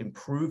 trying to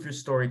improve your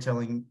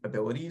storytelling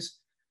abilities.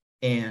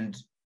 And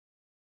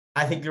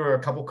I think there are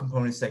a couple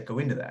components that go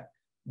into that.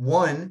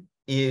 One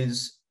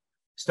is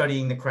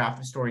studying the craft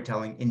of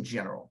storytelling in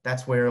general.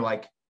 That's where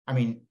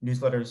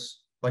newsletters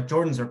like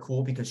Jordan's are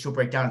cool because she'll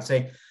break down and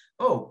say,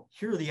 oh,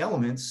 here are the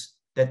elements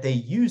that they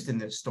used in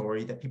this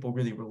story that people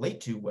really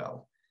relate to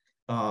well.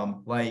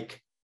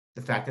 Like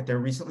the fact that they're a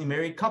recently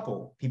married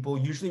couple, people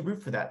usually root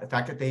for that. The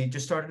fact that they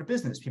just started a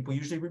business, people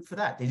usually root for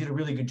that. They did a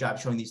really good job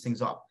showing these things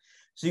off.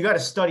 So you got to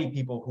study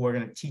people who are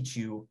going to teach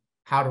you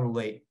how to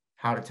relate,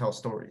 how to tell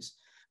stories.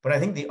 But I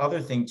think the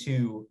other thing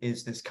too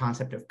is this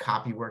concept of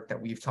copy work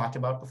that we've talked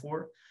about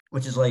before,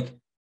 which is like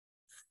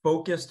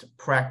focused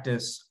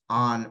practice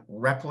on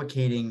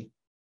replicating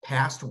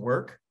past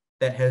work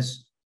that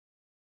has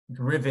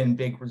driven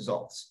big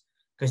results.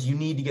 Because you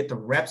need to get the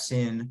reps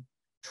in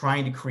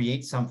trying to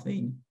create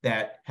something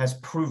that has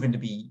proven to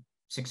be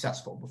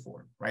successful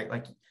before, right?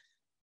 Like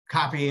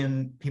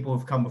copying people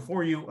who've come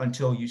before you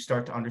until you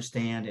start to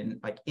understand and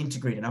like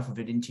integrate enough of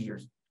it into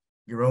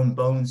your own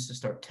bones to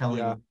start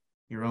telling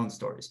your own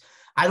stories.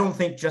 I don't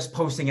think just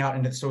posting out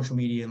into the social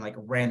media in like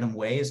a random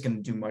way is going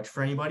to do much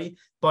for anybody.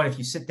 But if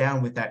you sit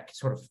down with that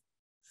sort of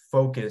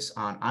focus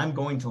on, I'm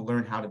going to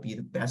learn how to be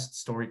the best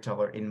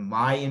storyteller in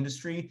my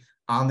industry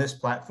on this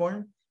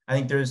platform, I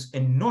think there's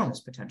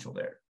enormous potential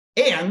there.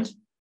 And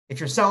if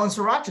you're selling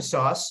sriracha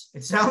sauce,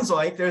 it sounds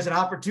like there's an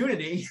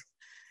opportunity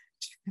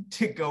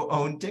to go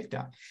own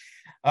TikTok.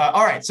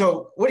 All right.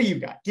 So what do you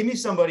got? Give me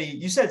somebody.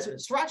 You said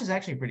sriracha is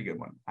actually a pretty good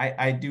one.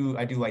 I do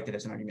like that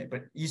as an argument,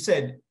 but you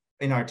said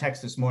in our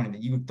text this morning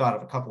that you thought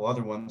of a couple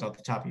other ones off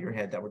the top of your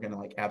head that were going to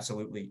like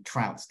absolutely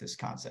trounce this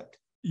concept.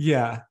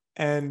 Yeah.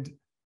 And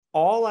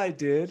all I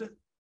did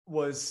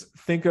was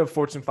think of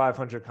Fortune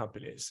 500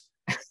 companies.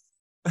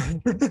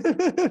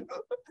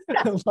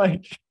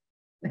 Like,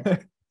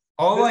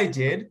 All I this,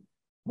 did this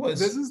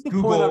was is the point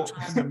I'm Google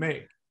trying to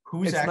make.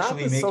 who's It's not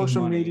actually that making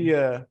social money.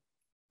 media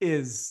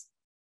is,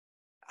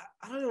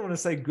 I don't even want to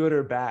say good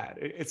or bad.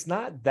 It's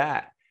not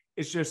that.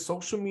 It's just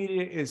social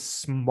media is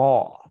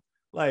small,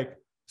 like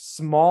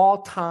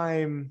small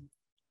time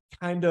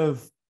kind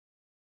of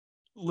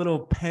little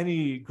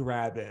penny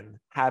grabbing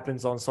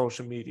happens on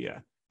social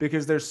media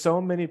because there's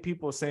so many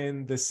people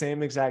saying the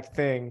same exact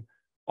thing,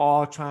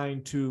 all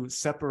trying to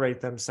separate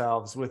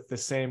themselves with the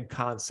same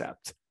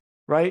concept,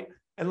 right?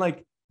 And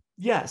like,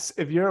 yes,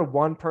 if you're a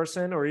one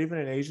person or even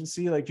an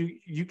agency, like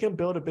you can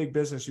build a big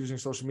business using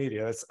social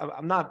media.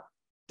 I'm not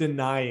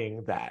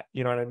denying that.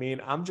 You know what I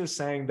mean? I'm just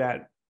saying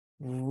that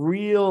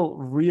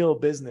real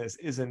business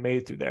isn't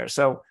made through there.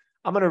 So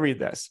I'm going to read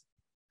this.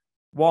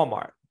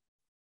 Walmart,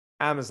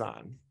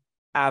 Amazon,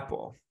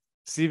 Apple,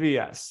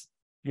 CVS,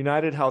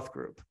 United Health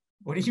Group,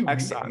 What are you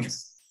reading?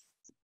 Exxon.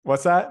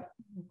 What's that?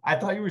 I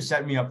thought you were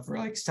setting me up for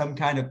like some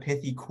kind of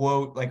pithy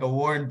quote, like a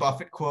Warren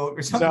Buffett quote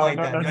or something No, like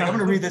no, that. no, You're like, I'm going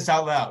to no. read this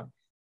out loud.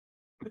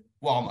 No,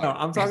 Walmart,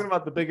 I'm talking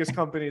about the biggest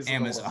companies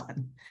in the world.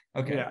 Amazon.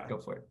 Okay, Yeah. go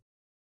for it.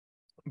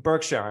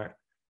 Berkshire.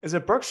 Is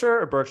it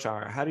Berkshire or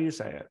Berkshire? How do you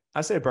say it?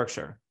 I say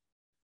Berkshire.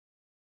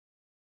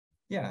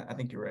 Yeah, I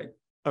think you're right.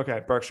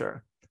 Okay,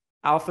 Berkshire.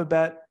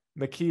 Alphabet,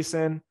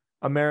 McKesson,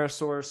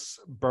 Amerisource,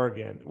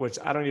 Bergen, which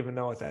I don't even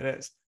know what that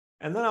is.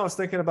 And then I was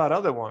thinking about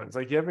other ones.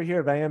 Like, you ever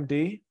hear of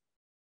AMD?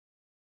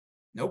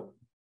 Nope.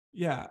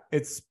 Yeah,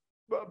 it's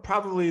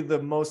probably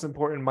the most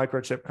important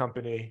microchip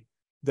company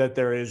that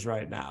there is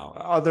right now,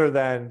 other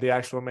than the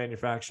actual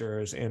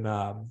manufacturers in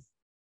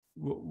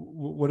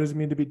what does it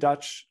mean to be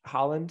Dutch?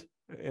 Holland?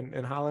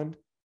 In Holland?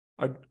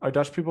 Are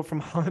Dutch people from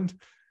Holland?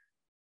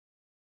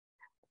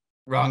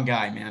 Wrong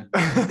guy, man.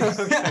 Okay, that's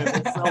so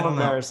I don't know.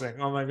 embarrassing.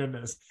 Oh my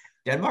goodness.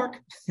 Denmark?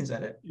 Is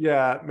that it?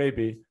 Yeah,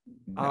 maybe.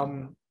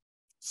 No.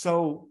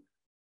 So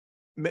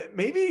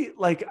maybe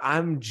like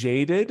I'm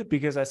jaded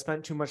because I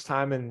spent too much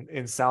time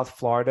in South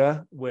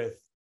Florida with,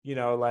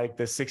 like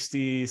the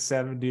 60,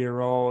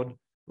 70-year-old,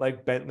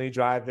 like Bentley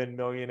driving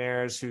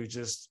millionaires who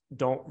just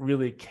don't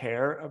really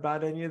care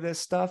about any of this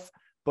stuff.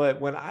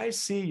 But when I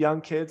see young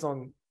kids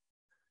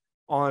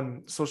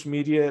on social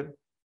media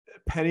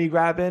penny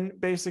grabbing,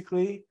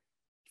 basically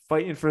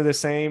fighting for the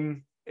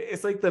same,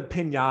 it's like the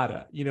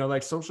pinata,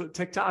 like social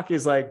TikTok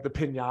is like the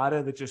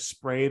pinata that just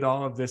sprayed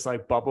all of this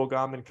like bubble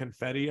gum and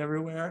confetti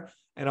everywhere.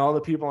 And all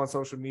the people on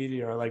social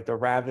media are like the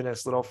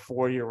ravenous little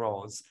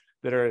 4-year-olds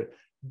that are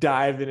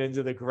diving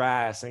into the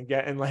grass and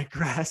getting like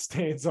grass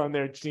stains on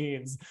their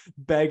jeans,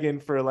 begging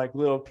for like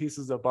little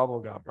pieces of bubble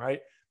gum, right?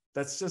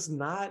 That's just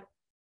not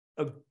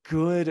a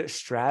good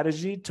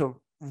strategy to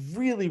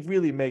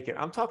really make it.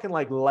 I'm talking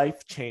like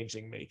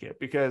life-changing make it,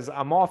 because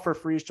I'm all for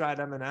freeze-dried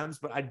M&Ms,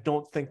 but I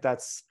don't think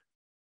that's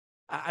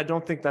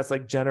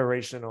like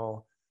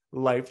generational,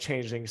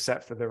 life-changing,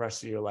 set for the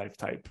rest of your life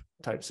type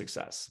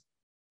success.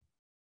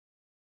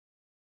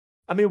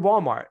 I mean,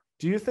 Walmart.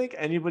 Do you think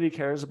anybody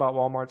cares about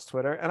Walmart's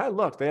Twitter? And I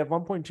look, they have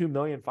 1.2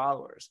 million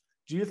followers.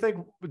 Do you think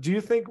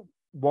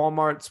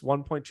Walmart's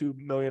 1.2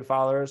 million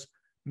followers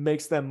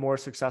makes them more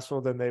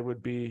successful than they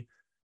would be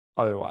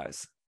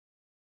otherwise?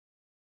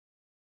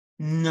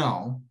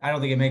 No, I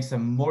don't think it makes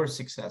them more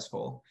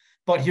successful.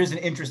 But here's an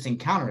interesting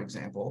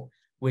counterexample,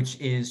 which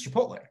is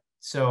Chipotle.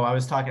 So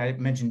I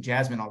mentioned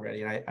Jasmine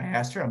already, and I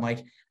asked her, I'm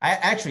like, I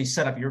actually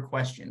set up your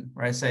question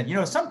where I said,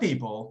 some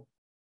people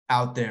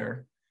out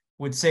there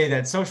would say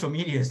that social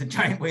media is a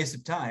giant waste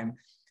of time.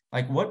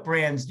 Like, what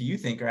brands do you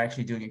think are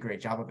actually doing a great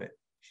job of it?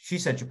 She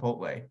said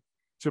Chipotle.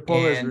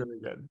 Chipotle is really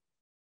good.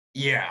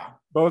 Yeah.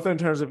 Both in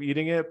terms of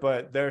eating it,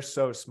 but they're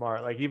so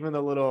smart. Like even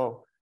the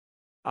little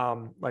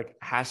like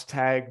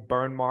hashtag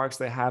burn marks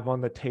they have on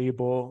the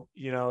table,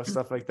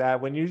 stuff like that.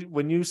 When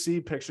you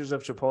see pictures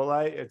of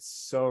Chipotle, it's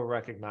so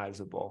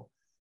recognizable.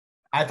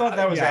 I thought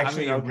that was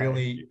actually okay.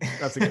 really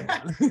That's a good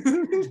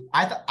one.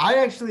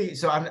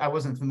 I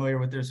wasn't familiar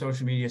with their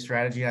social media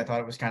strategy. I thought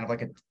it was kind of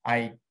like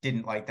I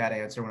didn't like that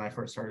answer when I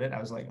first heard it.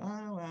 I was like,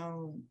 oh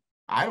well,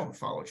 I don't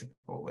follow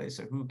Chipotle,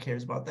 so who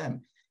cares about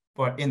them?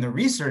 But in the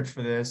research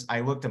for this,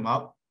 I looked them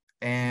up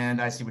and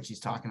I see what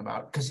she's talking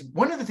about. Because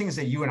one of the things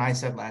that you and I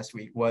said last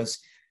week was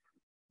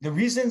the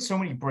reason so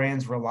many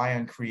brands rely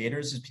on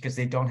creators is because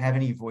they don't have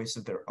any voice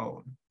of their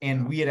own.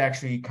 And we had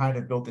actually kind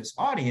of built this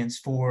audience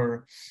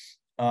for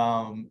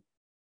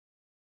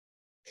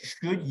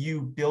should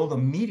you build a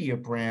media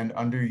brand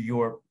under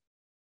your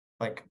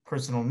like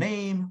personal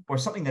name or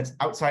something that's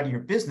outside of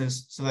your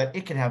business so that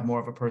it can have more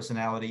of a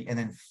personality and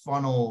then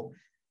funnel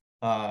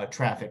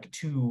traffic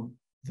to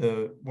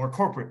the more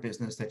corporate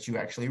business that you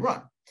actually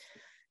run.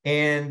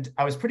 And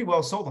I was pretty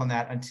well sold on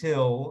that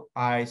until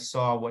I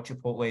saw what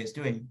Chipotle is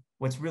doing.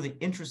 What's really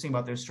interesting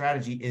about their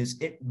strategy is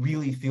it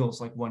really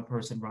feels like one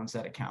person runs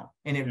that account,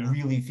 and it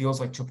really feels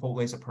like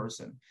Chipotle is a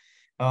person.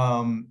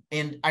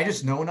 And I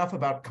just know enough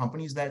about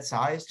companies that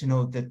size to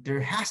know that there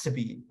has to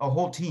be a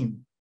whole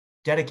team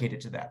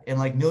dedicated to that, and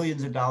like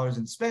millions of dollars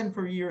in spend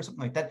per year or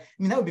something like that. I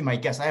mean, that would be my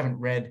guess. I haven't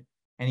read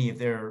any of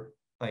their,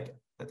 like,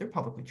 that they're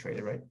publicly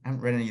traded, right? I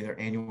haven't read any of their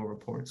annual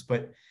reports,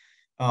 but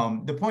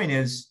the point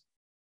is,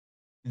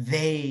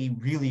 they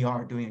really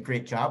are doing a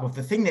great job of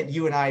the thing that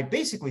you and I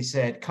basically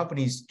said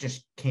companies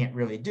just can't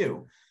really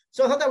do.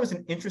 So I thought that was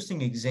an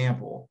interesting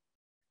example.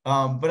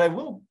 But I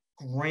will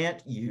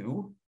grant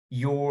you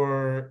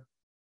your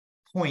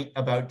point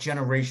about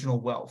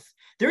generational wealth.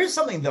 There is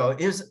something, though,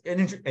 is an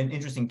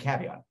interesting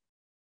caveat.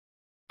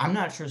 I'm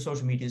not sure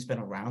social media has been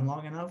around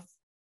long enough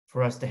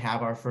for us to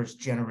have our first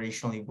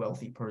generationally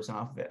wealthy person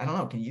off of it. I don't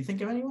know. Can you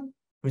think of anyone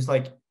who's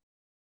like,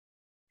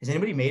 has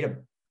anybody made a,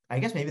 I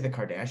guess maybe the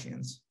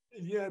Kardashians.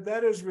 Yeah,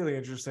 that is really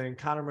interesting.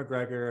 Conor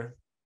McGregor,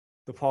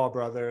 the Paul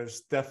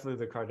brothers,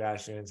 definitely the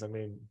Kardashians. I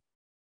mean,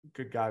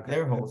 good God.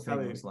 Their whole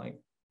thing was like,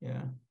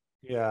 yeah.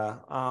 Yeah.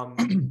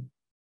 And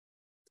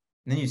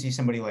then you see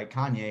somebody like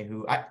Kanye,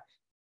 who I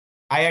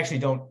actually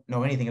don't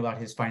know anything about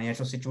his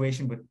financial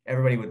situation, but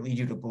everybody would lead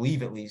you to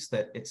believe at least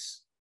that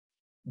it's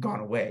gone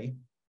away.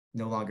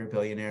 No longer a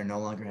billionaire, no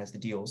longer has the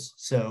deals.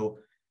 So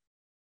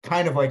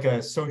kind of like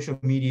a social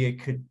media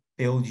could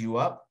build you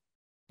up,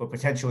 but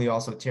potentially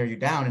also tear you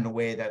down in a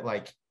way that,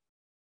 like,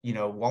 you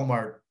know,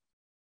 Walmart,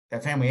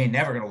 that family ain't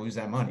never going to lose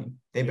that money.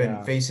 They've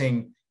been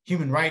facing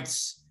human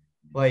rights,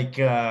 like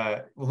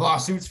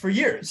lawsuits for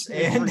years,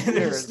 and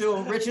they're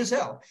still rich as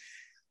hell.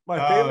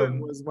 My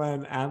favorite was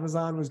when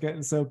Amazon was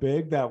getting so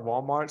big that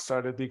Walmart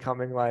started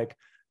becoming like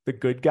the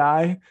good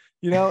guy,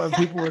 you know, and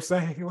people were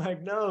saying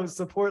like, no,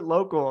 support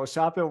local,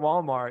 shop at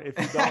Walmart. If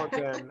you don't,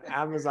 then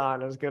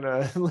Amazon is going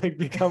to like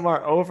become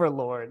our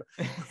overlord.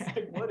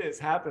 Like, what is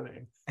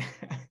happening?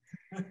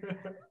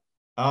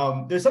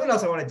 There's something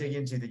else I want to dig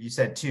into that you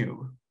said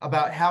too,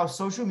 about how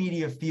social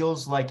media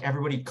feels like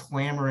everybody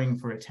clamoring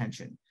for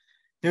attention.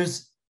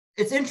 It's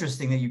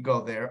interesting that you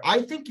go there.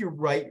 I think you're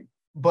right,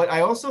 but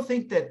I also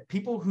think that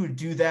people who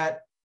do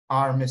that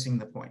are missing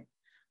the point.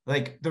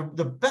 Like the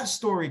best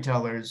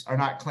storytellers are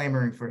not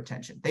clamoring for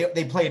attention.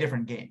 They play a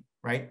different game,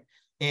 right?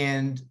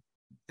 And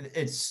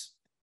it's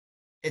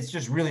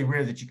just really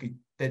rare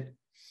that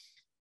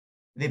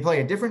they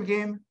play a different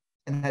game,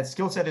 and that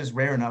skill set is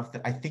rare enough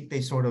that I think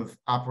they sort of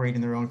operate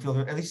in their own field.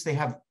 Or at least they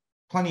have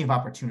plenty of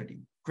opportunity.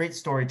 Great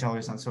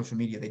storytellers on social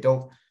media. They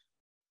don't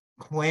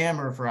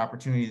clamor for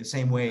opportunity the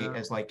same way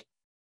as like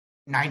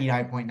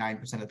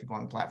 99.9% of the people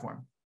on the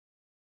platform.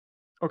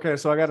 Okay,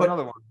 so I got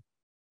another one.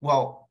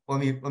 Well, let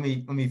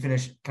me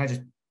finish. Can I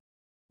just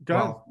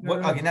go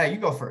ahead? Okay, now you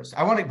go first.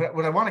 But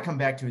what I want to come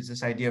back to is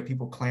this idea of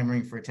people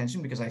clamoring for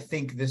attention, because I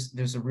think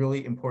there's a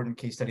really important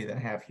case study that I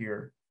have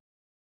here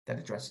that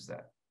addresses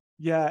that.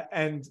 Yeah,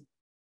 and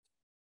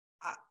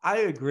I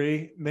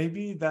agree.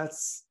 Maybe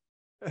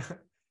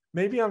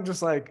maybe I'm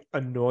just like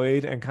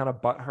annoyed and kind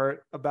of butthurt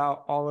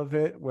about all of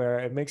it, where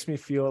it makes me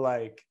feel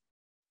like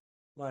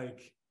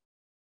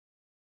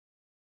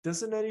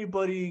doesn't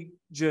anybody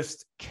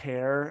just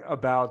care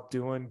about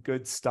doing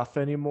good stuff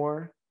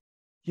anymore?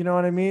 You know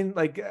what I mean?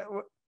 Like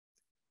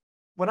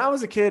when I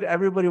was a kid,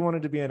 everybody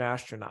wanted to be an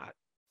astronaut,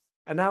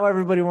 and now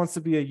everybody wants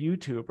to be a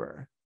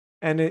YouTuber,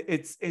 and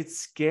it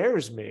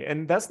scares me.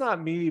 And that's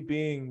not me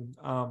being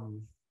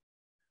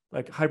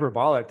like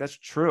hyperbolic. That's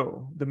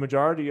true. The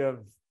majority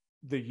of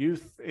the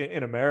youth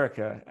in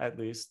America, at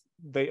least,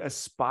 they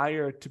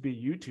aspire to be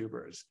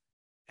YouTubers,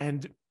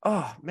 and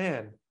oh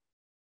man,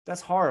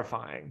 that's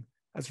horrifying.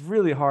 That's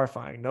really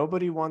horrifying.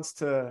 Nobody wants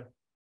to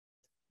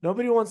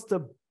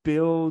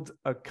build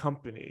a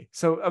company.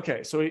 So,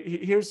 okay. So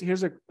here's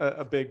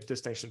a big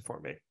distinction for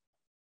me.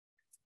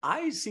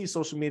 I see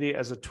social media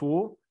as a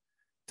tool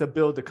to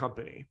build a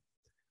company.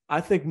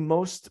 I think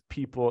most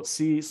people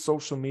see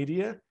social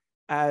media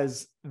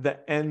as the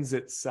ends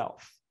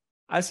itself.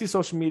 I see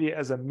social media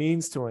as a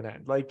means to an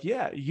end. Like,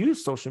 yeah,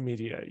 use social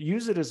media,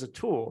 use it as a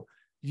tool,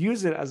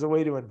 use it as a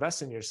way to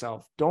invest in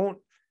yourself. Don't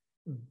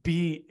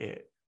be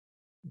it.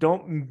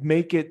 Don't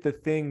make it the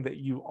thing that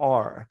you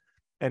are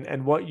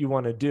and what you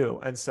want to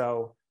do. And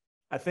so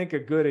I think a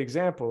good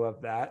example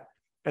of that,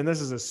 and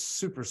this is a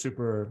super,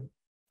 super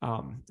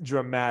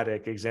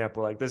dramatic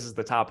example, like this is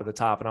the top of the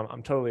top, and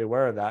I'm totally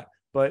aware of that,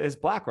 but is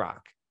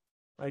BlackRock.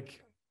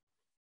 Like,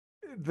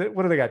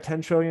 what do they got?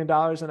 $10 trillion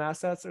in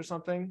assets or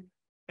something?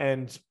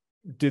 And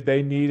did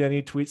they need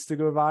any tweets to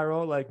go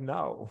viral? Like,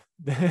 no.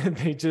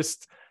 They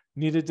just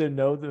needed to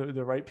know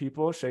the right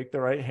people, shake the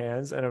right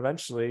hands, and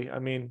eventually, I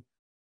mean,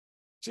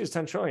 geez,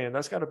 10 trillion,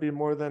 that's got to be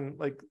more than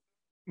like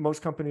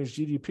most companies'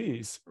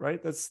 GDPs,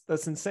 right?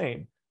 That's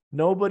insane.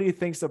 Nobody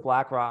thinks of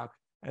BlackRock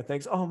and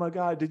thinks, oh my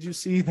God, did you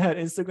see that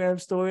Instagram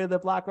story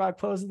that BlackRock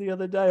posted the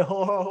other day?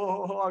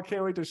 Oh, I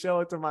can't wait to show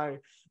it to my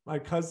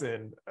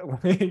cousin.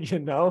 You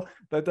know,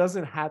 that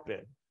doesn't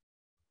happen.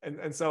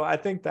 And so I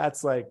think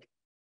that's like,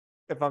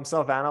 if I'm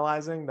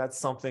self-analyzing, that's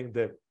something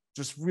that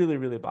just really,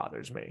 really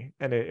bothers me,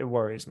 and it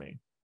worries me.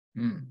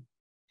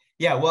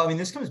 Yeah, well, I mean,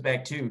 this comes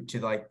back to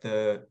like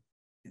the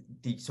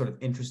sort of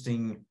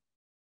interesting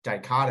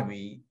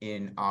dichotomy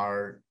in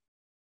our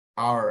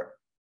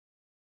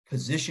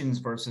positions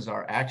versus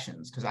our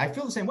actions, because I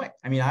feel the same way.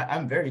 I mean,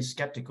 I'm very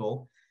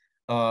skeptical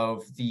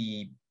of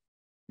the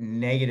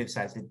negative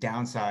sides, the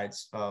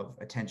downsides of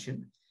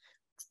attention.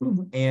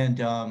 And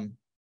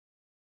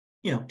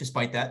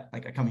despite that,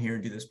 like, I come here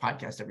and do this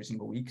podcast every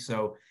single week,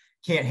 so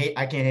I can't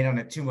hate on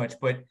it too much.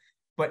 But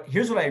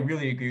here's what I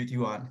really agree with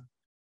you on.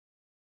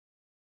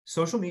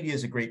 Social media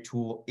is a great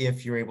tool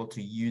if you're able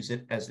to use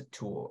it as a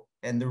tool.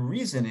 And the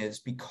reason is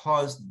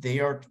because they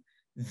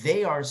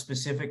are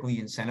specifically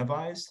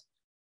incentivized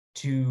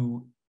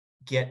to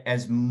get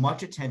as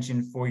much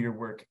attention for your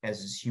work as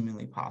is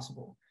humanly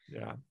possible.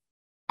 Yeah.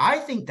 I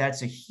think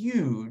that's a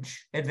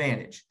huge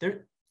advantage.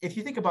 There, if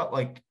you think about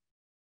like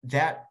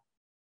that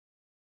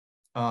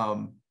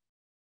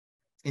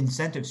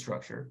incentive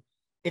structure,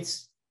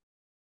 it's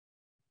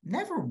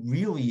never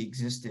really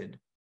existed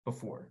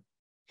before.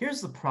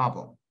 Here's the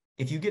problem.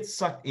 If you get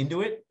sucked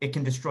into it, it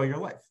can destroy your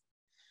life.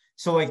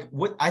 So like,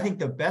 what I think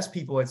the best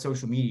people at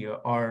social media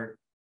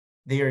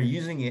they are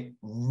using it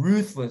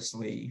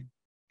ruthlessly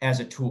as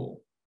a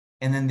tool,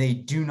 and then they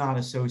do not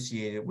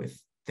associate it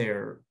with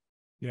their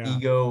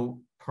ego,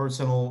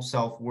 personal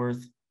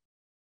self-worth,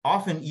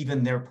 often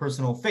even their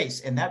personal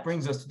face. And that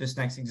brings us to this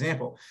next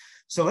example.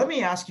 So let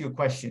me ask you a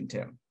question,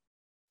 Tim.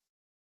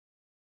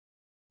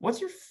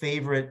 What's your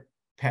favorite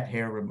pet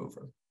hair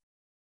remover?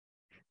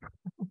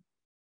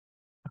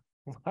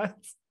 What?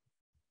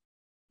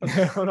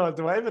 Okay, hold on.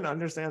 Do I even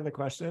understand the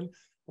question?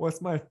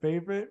 What's my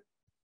favorite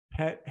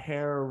pet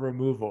hair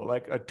removal?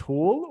 Like a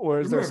tool, or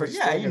is there such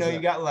thing? Yeah, you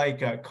got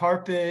like a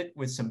carpet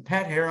with some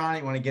pet hair on it.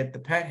 You want to get the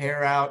pet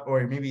hair out,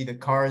 or maybe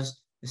the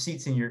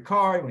seats in your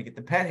car. You want to get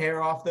the pet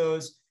hair off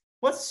those.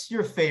 What's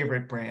your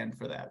favorite brand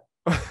for that?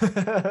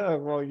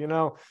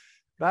 Well,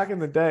 back in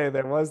the day,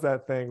 there was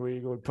that thing where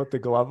you would put the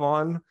glove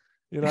on,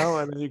 and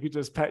then you could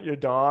just pet your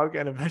dog.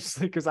 And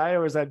eventually, because I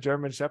always had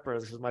German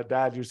Shepherds, because my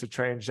dad used to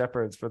train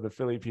Shepherds for the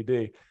Philly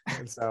PD.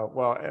 And so,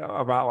 well,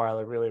 a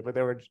Rottweiler really, but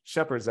there were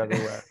Shepherds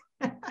everywhere.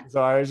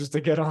 So I was just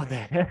to get all the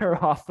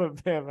hair off of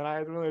him, and I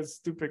had really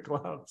stupid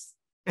gloves.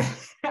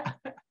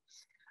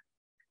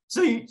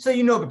 So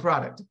you know the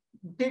product.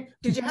 Did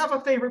you have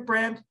a favorite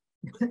brand?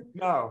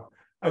 No,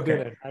 I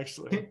didn't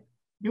actually.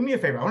 Do me a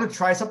favor. I want to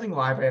try something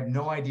live. I have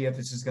no idea if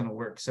this is going to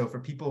work. So for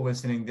people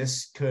listening,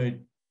 this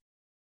could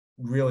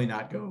really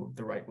not go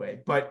the right way.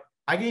 But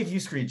I gave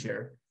you screen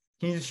share.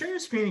 Can you share your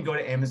screen and go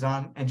to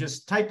Amazon and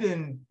just type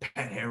in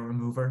pet hair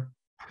remover?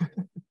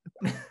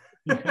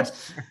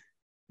 Yes.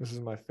 This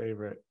is my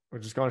favorite. We're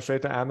just going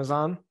straight to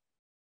Amazon?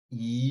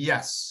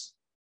 Yes.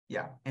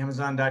 Yeah.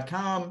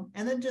 Amazon.com.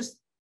 And then just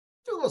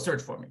do a little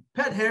search for me.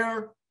 Pet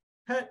hair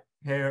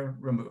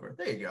remover.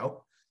 There you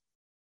go.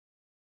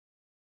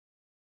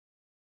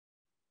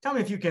 Tell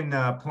me if you can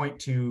point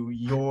to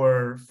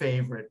your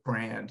favorite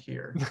brand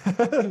here.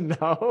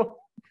 No.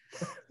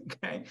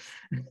 Okay.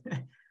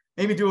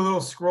 Maybe do a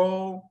little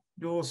scroll.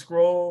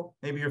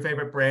 Maybe your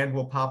favorite brand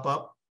will pop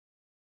up.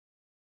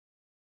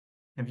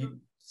 Have you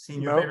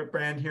seen your favorite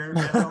brand here?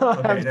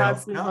 Okay,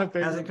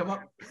 hasn't come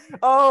up.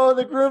 Oh,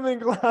 the grooming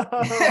glove.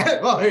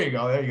 Well, there you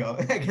go.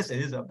 I guess it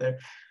is up there.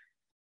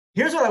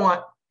 Here's what I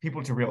want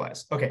people to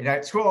realize. Okay,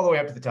 now scroll all the way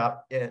up to the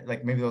top,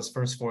 like maybe those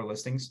first 4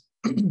 listings.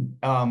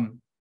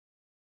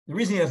 The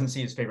reason he doesn't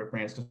see his favorite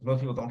brand is because most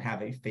people don't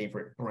have a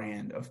favorite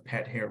brand of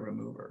pet hair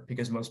remover,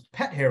 because most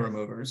pet hair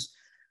removers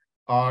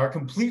are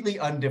completely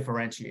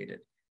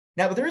undifferentiated.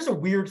 Now, but there is a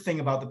weird thing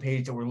about the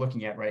page that we're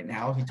looking at right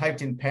now. He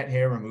typed in pet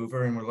hair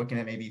remover, and we're looking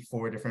at maybe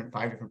 5 different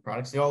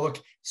products. They all look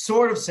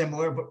sort of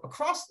similar, but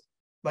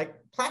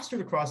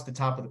plastered across the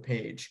top of the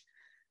page,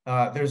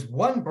 there's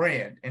one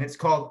brand, and it's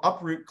called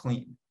Uproot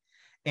Clean.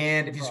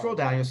 And if you scroll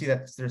down, you'll see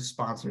that there's a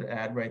sponsored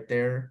ad right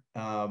there.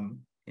 You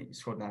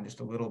scroll down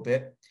just a little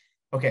bit.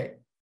 Okay,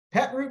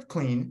 Pet Root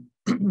Clean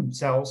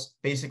sells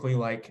basically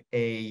like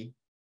a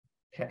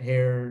pet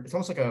hair. It's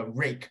almost like a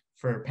rake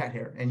for pet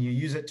hair, and you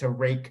use it to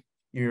rake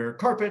your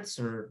carpets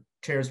or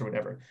chairs or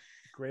whatever.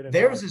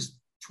 Theirs is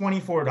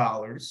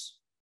 $24.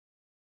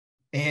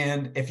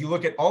 And if you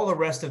look at all the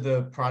rest of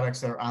the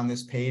products that are on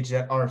this page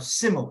that are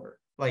similar,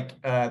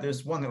 like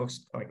there's one that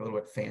looks like a little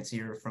bit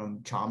fancier from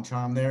Chom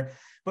Chom there,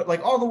 but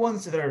like all the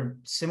ones that are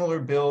similar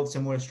build,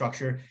 similar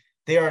structure,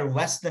 they are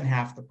less than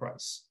half the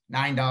price,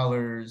 $9,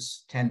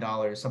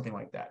 $10, something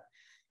like that.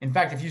 In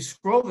fact, if you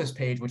scroll this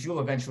page, what you'll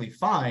eventually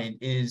find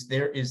is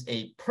there is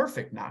a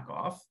perfect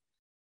knockoff.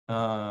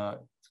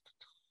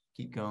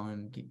 Keep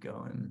going.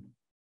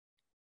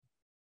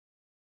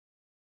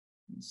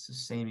 It's the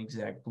same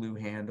exact blue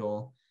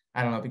handle.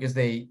 I don't know, because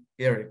there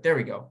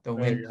we go. The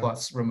Lint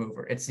Plus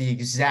remover. It's the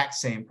exact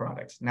same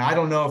product. Now, I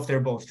don't know if they're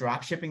both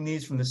drop shipping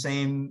these from the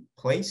same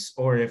place,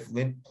 or if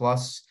Lint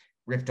Plus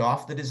ripped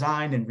off the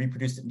design and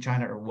reproduced it in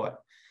China, or what.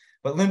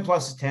 But Lint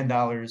Plus is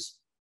 $10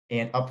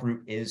 and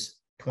Uproot is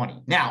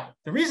 $20. Now,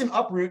 the reason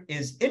Uproot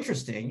is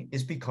interesting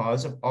is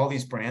because of all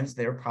these brands.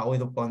 They're probably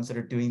the ones that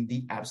are doing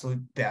the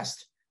absolute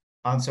best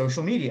on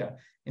social media.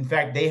 In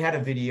fact, they had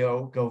a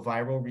video go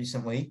viral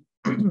recently.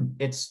 I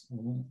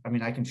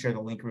can share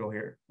the link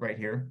right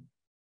here.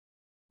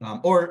 Why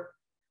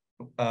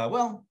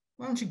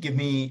don't you give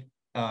me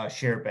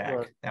share back.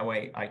 Sure. That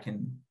way I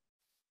can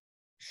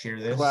share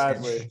this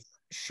Gladly. and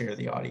share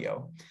the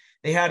audio.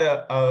 They had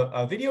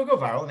a video go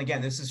viral. And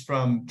again, this is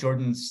from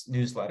Jordan's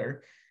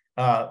newsletter.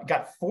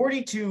 Got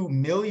 42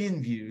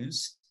 million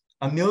views,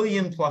 1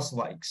 million plus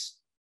likes.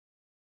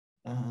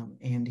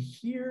 And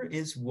here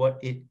is what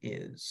it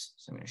is.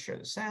 So I'm going to share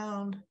the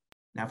sound.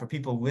 Now for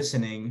people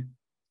listening,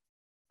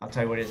 I'll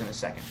tell you what it is in a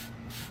second.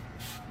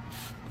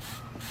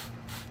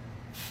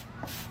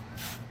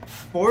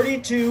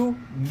 42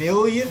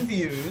 million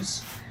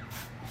views,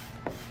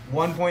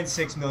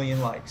 1.6 million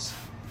likes.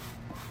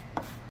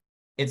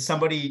 It's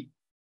somebody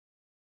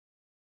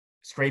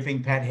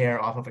scraping pet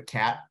hair off of a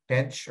cat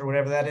bench or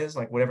whatever that is,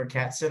 like whatever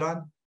cats sit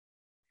on.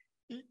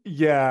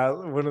 Yeah,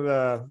 one of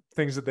the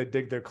things that they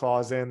dig their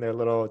claws in, their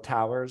little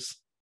towers.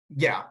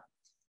 Yeah.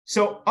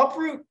 So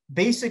Uproot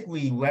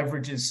basically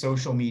leverages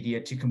social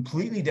media to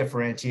completely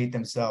differentiate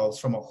themselves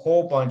from a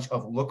whole bunch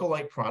of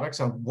lookalike products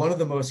on one of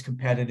the most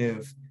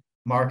competitive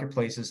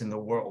marketplaces in the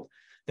world.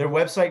 Their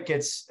website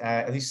gets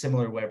at least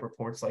similar web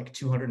reports, like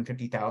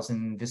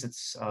 250,000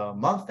 visits a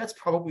month. That's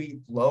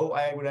probably low,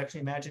 I would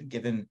actually imagine,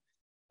 given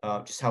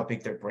just how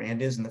big their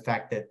brand is and the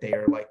fact that they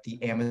are like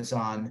the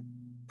Amazon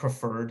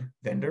preferred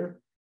vendor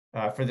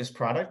for this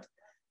product.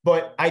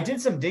 But I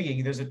did some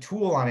digging. There's a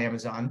tool on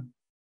Amazon.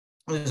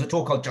 There's a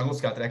tool called Jungle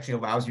Scout that actually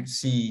allows you to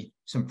see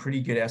some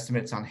pretty good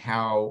estimates on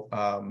how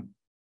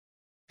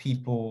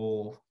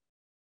people,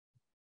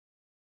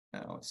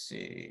 let's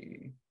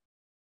see.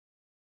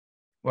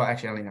 Well,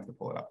 actually, I don't even have to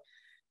pull it up.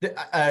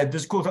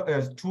 There's a cool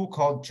tool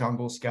called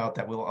Jungle Scout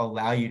that will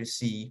allow you to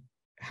see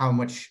how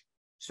much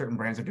certain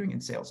brands are doing in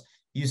sales.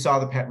 You saw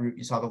the Pet Root,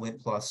 you saw the Lint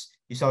Plus,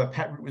 you saw that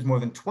Pet Root was more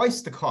than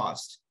twice the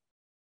cost.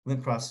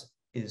 Lint Plus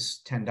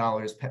is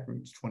 $10, Pet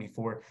Root's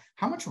 $24.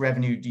 How much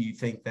revenue do you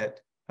think that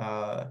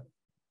the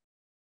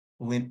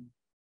Lint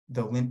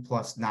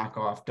Plus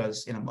knockoff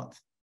does in a month,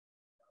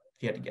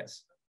 if you had to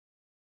guess?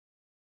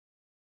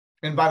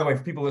 And by the way,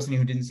 for people listening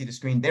who didn't see the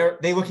screen,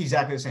 they look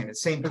exactly the same.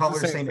 It's same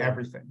color, same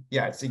everything.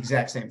 Yeah, it's the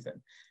exact same thing.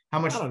 How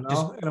much? I don't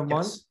know. In a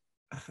month?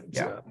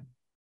 Yeah.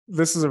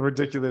 This is a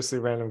ridiculously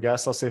random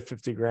guess. I'll say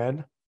 50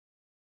 grand.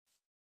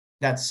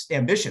 That's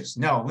ambitious.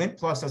 No, Lint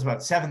Plus does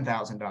about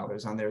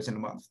 $7,000 on theirs in a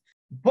month.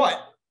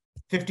 But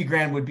 50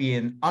 grand would be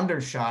an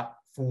undershot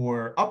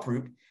for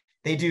Uproot.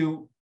 They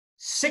do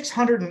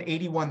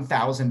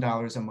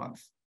 $681,000 a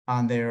month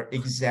on their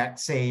exact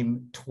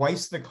same,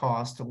 twice the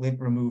cost lint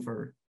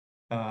remover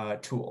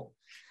tool.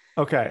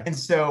 Okay. And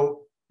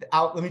so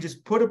let me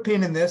just put a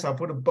pin in this. I'll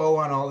put a bow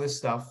on all this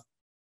stuff.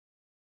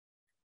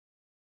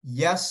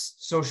 Yes,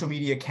 social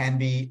media can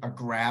be a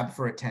grab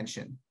for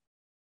attention,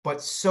 but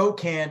so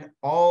can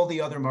all the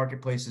other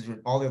marketplaces,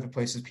 or all the other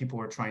places people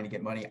are trying to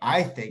get money.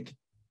 I think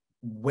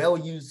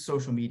well-used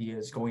social media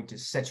is going to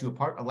set you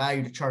apart, allow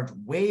you to charge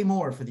way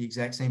more for the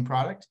exact same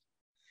product,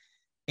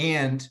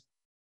 and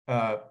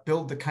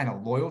build the kind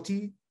of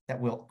loyalty that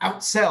will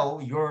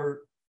outsell your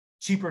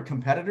cheaper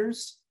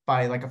competitors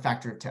by like a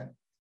factor of 10.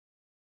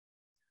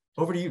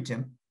 Over to you,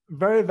 Tim.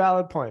 Very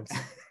valid points.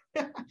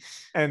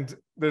 And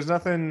there's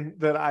nothing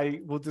that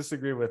I will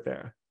disagree with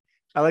there.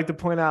 I like to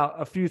point out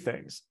a few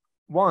things.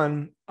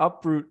 One,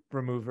 Uproot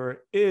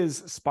Remover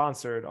is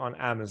sponsored on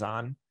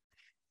Amazon.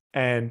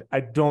 And I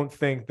don't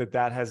think that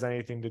that has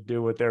anything to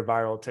do with their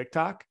viral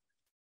TikTok.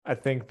 I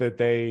think that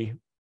they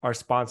are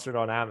sponsored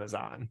on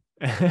Amazon.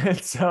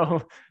 And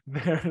so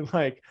they're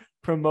like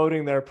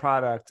promoting their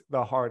product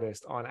the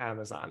hardest on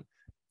Amazon.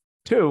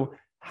 Two,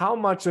 how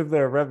much of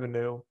their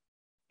revenue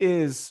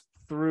is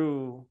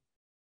through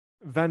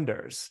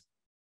vendors?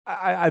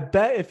 I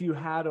bet if you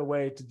had a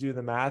way to do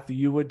the math,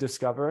 you would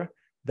discover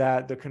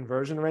that the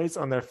conversion rates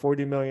on their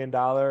 $40 million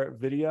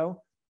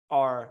video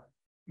are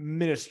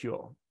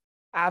minuscule.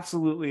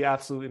 Absolutely,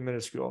 absolutely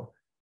minuscule.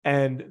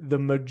 And the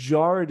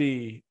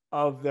majority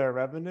of their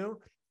revenue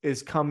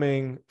is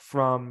coming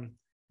from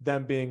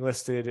them being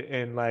listed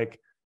in like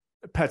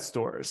pet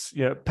stores.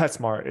 You know,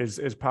 PetSmart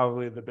is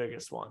probably the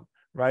biggest one,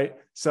 right?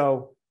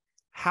 So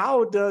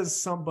how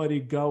does somebody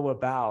go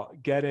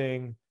about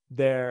getting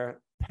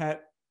their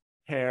pet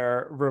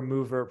hair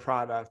remover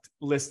product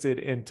listed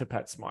into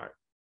PetSmart?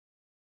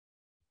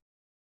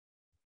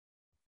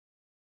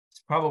 It's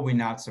probably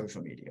not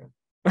social media.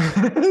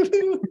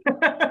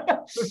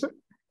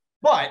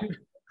 But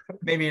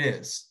maybe it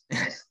is.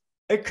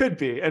 It could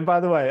be. And by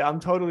the way, I'm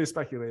totally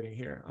speculating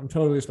here.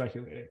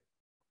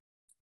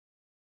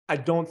 I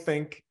don't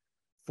think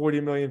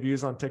 40 million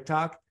views on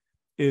TikTok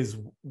is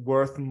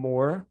worth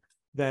more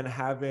than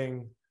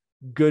having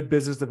good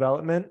business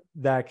development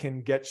that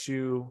can get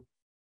you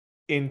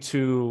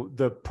into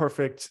the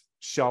perfect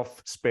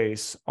shelf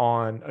space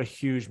on a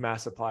huge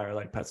mass supplier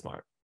like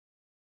PetSmart.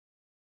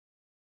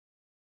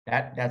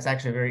 That's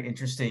actually a very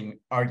interesting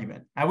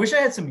argument. I wish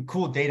I had some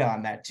cool data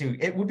on that too.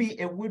 It would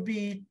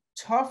be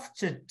tough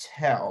to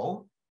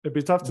tell. It'd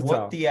be tough to tell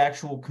what the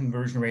actual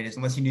conversion rate is,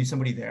 unless you knew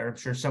somebody there. I'm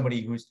sure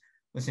somebody who's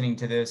listening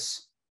to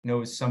this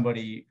knows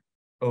somebody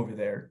over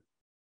there.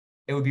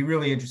 It would be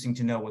really interesting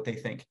to know what they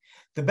think.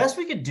 The best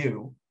we could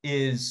do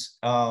is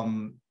oh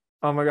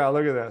my God,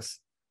 look at this.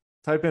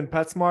 Type in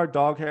PetSmart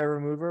dog hair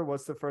remover.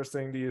 What's the first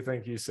thing do you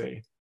think you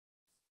see?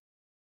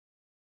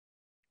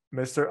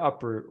 Mr.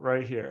 Uproot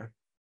right here.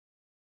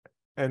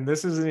 And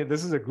this is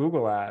a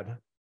Google ad.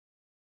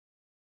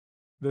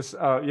 This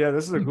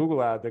is a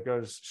Google ad that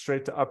goes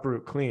straight to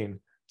Uproot Clean.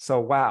 So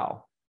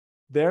wow,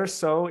 they're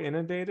so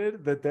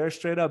inundated that they're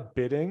straight up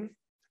bidding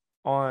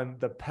on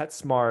the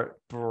PetSmart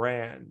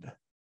brand.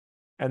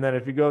 And then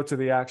if you go to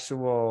the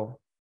actual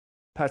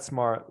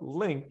PetSmart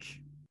link,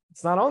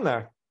 it's not on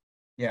there.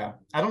 Yeah,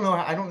 I don't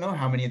know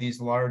how many of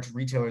these large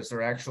retailers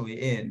are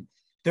actually in.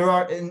 There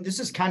are, and this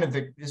is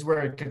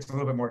where it gets a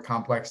little bit more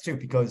complex too,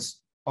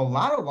 because a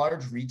lot of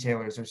large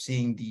retailers are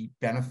seeing the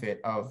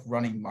benefit of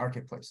running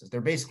marketplaces.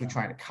 They're basically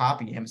trying to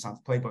copy Amazon's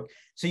playbook.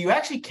 So you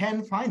actually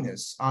can find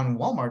this on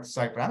Walmart's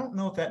site, but I don't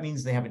know if that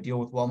means they have a deal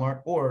with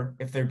Walmart or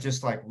if they're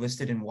just like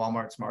listed in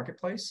Walmart's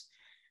marketplace.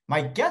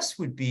 My guess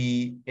would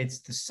be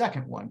it's the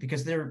second one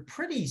because they're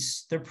pretty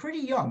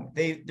young.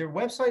 Their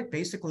website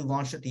basically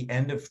launched at the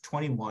end of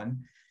 21.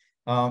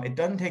 It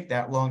doesn't take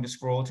that long to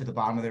scroll to the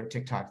bottom of their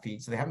TikTok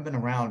feed. So they haven't been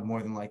around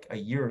more than like a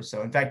year or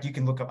so. In fact, you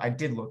can look up, I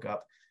did look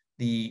up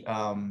the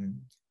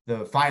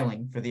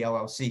filing for the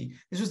LLC.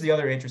 This was the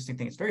other interesting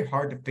thing. It's very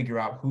hard to figure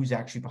out who's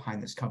actually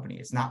behind this company.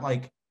 It's not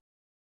like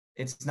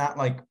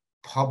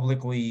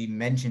publicly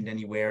mentioned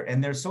anywhere.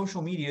 And their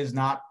social media is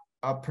not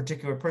a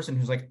particular person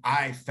who's like,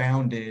 I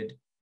founded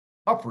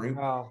Uproot.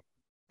 Wow.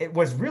 It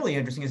was really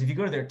interesting is if you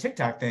go to their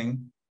TikTok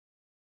thing,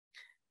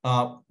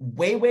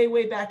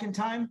 way back in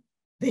time,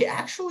 they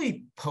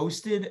actually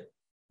posted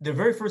their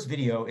very first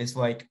video is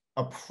like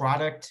a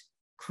product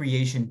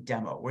creation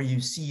demo where you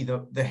see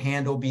the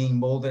handle being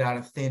molded out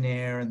of thin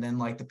air and then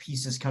like the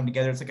pieces come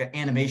together. It's like an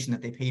animation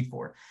that they paid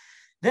for.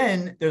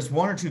 Then there's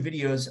one or two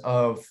videos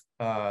of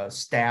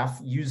staff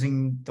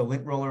using the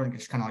lint roller and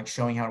just kind of like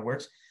showing how it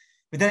works.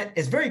 But then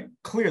it's very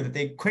clear that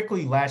they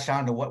quickly latched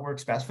on to what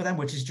works best for them,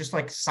 which is just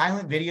like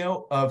silent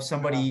video of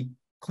somebody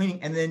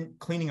cleaning and then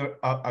cleaning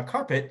a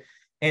carpet.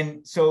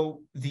 And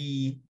so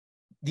the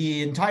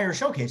entire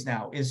showcase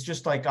now is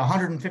just like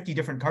 150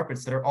 different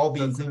carpets that are all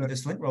being cleaned with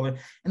this lint roller,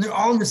 and they're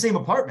all in the same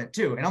apartment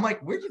too. And I'm like,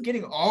 where are you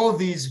getting all of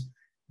these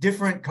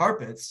different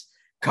carpets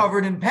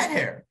covered in pet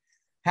hair?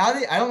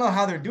 I don't know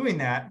how they're doing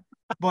that,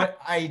 but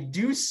I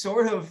do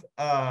sort of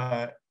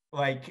I'm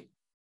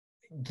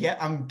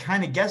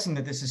kind of guessing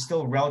that this is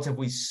still a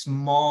relatively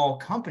small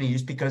company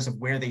just because of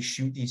where they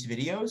shoot these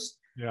videos.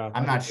 Yeah,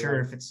 I'm not sure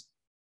if it's,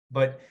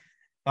 but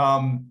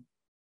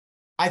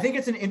I think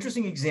it's an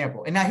interesting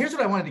example. And now here's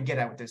what I wanted to get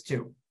at with this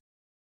too.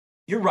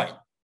 You're right.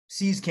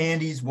 See's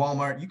Candies,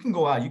 Walmart, you can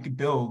go out, you could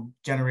build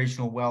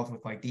generational wealth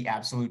with like the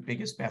absolute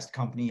biggest, best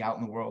company out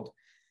in the world.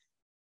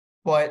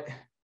 But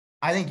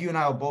I think you and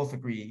I will both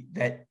agree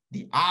that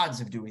the odds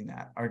of doing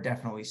that are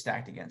definitely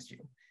stacked against you.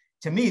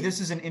 To me,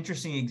 this is an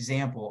interesting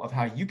example of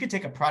how you could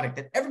take a product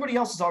that everybody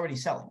else is already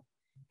selling.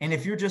 And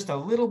if you're just a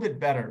little bit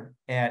better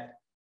at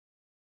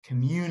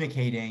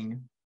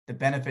communicating the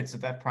benefits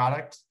of that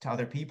product to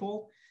other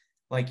people,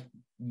 like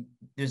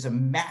there's a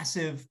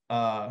massive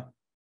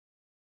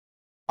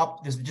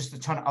there's just a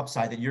ton of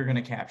upside that you're going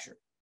to capture.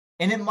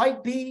 And it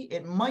might be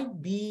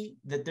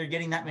that they're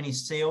getting that many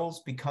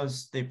sales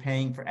because they're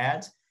paying for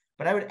ads,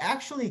 but I would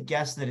actually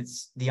guess that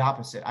it's the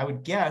opposite. I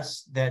would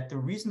guess that the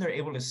reason they're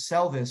able to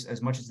sell this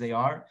as much as they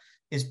are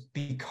is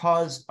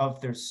because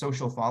of their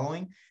social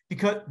following,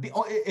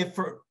 if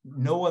for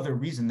no other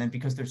reason than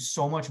because they're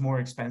so much more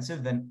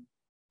expensive than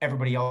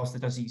everybody else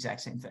that does the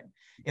exact same thing.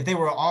 If they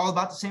were all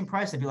about the same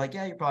price, they'd be like,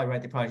 yeah, you're probably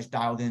right. They probably just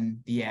dialed in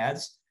the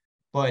ads.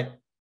 But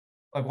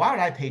like, why would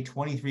I pay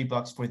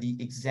 $23 for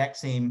the exact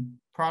same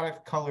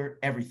product, color,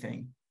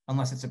 everything,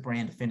 unless it's a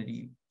brand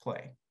affinity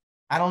play?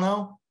 I don't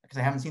know because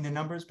I haven't seen their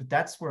numbers, but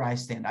that's where I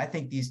stand. I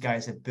think these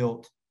guys have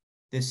built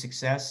this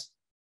success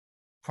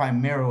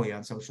primarily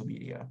on social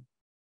media,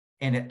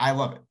 and I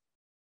love it.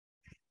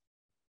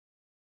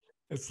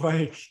 It's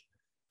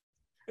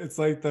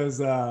like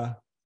those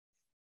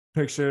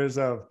pictures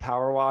of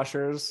power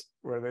washers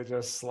where they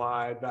just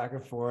slide back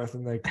and forth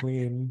and they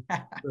clean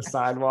the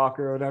sidewalk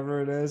or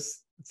whatever it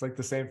is. It's like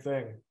the same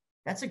thing.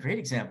 That's a great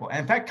example. And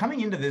in fact,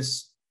 coming into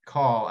this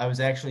call, I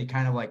was actually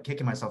kind of like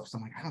kicking myself because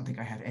I'm like, I don't think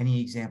I have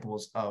any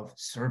examples of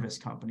service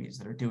companies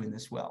that are doing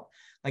this well.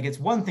 Like, it's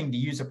one thing to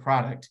use a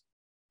product,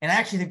 and I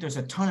actually think there's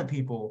a ton of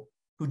people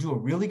who do a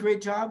really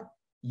great job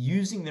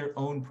using their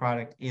own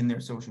product in their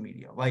social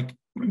media. Like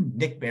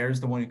Nick Bear is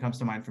the one who comes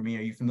to mind for me.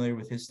 Are you familiar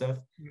with his stuff?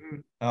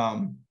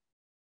 Mm-hmm.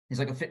 He's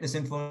like a fitness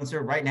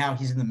influencer. Right now,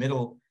 he's in the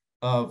middle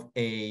of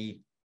a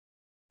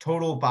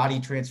total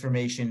body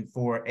transformation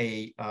for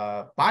a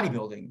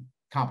bodybuilding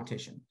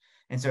competition.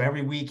 And so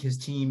every week his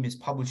team is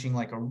publishing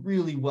like a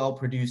really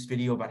well-produced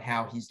video about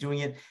how he's doing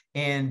it.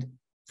 And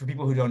for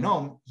people who don't know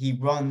him, he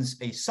runs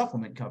a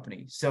supplement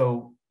company.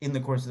 So in the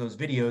course of those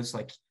videos,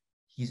 like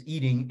he's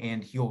eating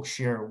and he'll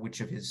share which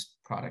of his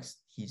products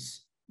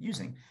he's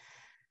using.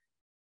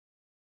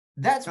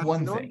 That's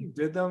one thing. What you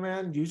did though,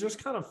 man, you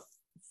just kind of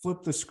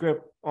flipped the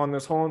script on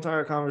this whole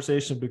entire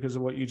conversation because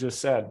of what you just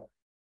said.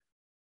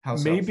 How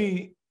so?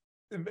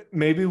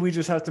 maybe we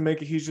just have to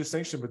make a huge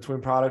distinction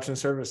between products and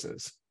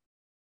services.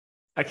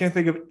 I can't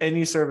think of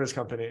any service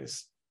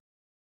companies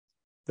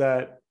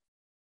that,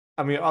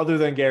 I mean, other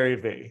than Gary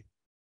Vee,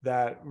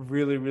 that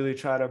really, really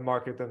try to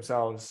market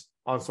themselves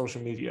on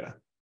social media.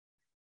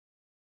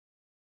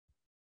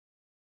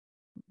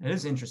 It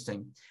is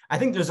interesting. I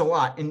think there's a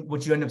lot, and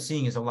what you end up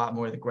seeing is a lot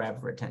more of the grab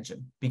for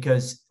attention,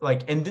 because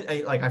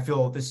I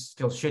feel this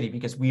feels shitty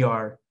because we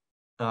are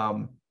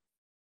an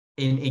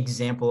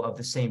example of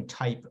the same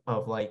type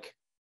of like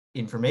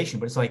information,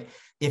 but it's like,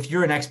 if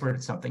you're an expert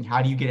at something,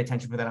 how do you get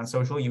attention for that on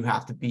social? You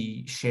have to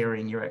be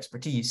sharing your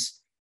expertise.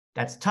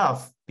 That's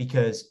tough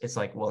because it's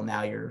like, well,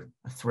 now you're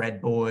a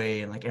thread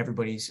boy and like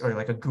everybody's, or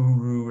like a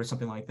guru or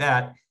something like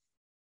that.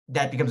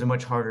 That becomes a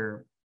much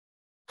harder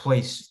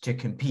place to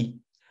compete.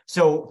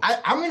 So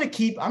I'm gonna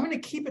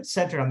keep it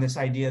centered on this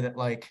idea that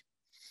like,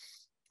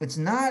 it's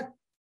not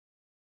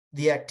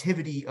the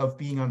activity of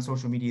being on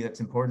social media that's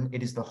important.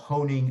 It is the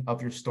honing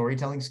of your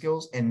storytelling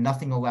skills, and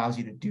nothing allows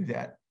you to do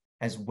that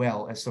as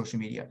well as social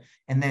media.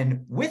 And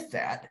then with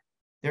that,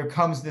 there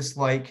comes this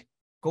like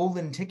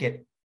golden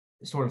ticket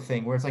sort of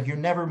thing where it's like, you're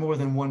never more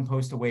than one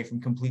post away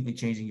from completely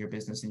changing your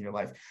business and your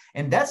life.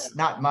 And that's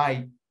not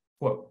my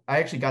quote. I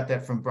actually got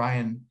that from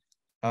Brian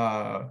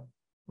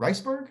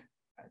Reisberg,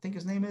 I think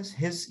his name is.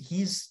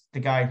 He's the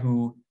guy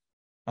who,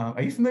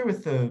 are you familiar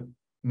with the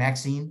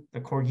Maxine,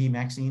 the corgi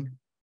Maxine?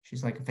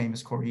 She's like a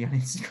famous corgi on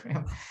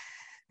Instagram.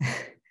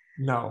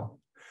 No.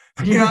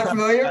 You're not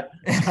familiar?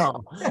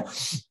 No.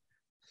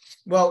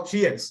 Well,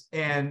 she is,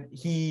 and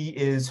he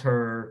is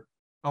her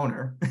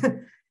owner.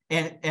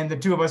 and the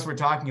two of us were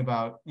talking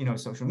about,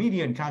 social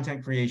media and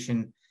content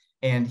creation.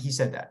 And he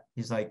said that.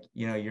 He's like,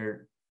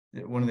 you're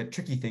one of the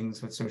tricky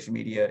things with social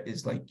media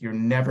is like, you're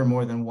never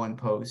more than one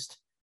post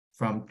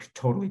from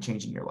totally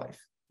changing your life.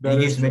 That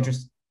is true.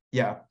 Interest.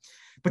 Yeah.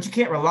 But you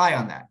can't rely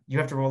on that. You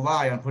have to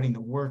rely on putting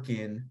the work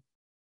in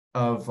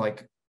of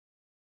like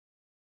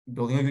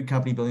building a good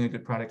company, building a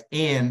good product,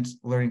 and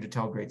learning to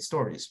tell great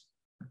stories.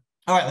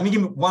 All right, let me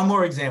give you one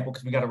more example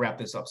because we got to wrap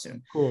this up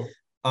soon. Cool.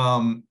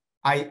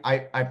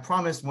 I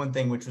promised one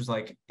thing, which was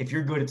like, if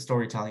you're good at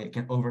storytelling, it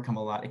can overcome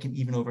a lot. It can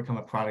even overcome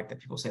a product that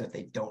people say that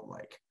they don't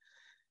like.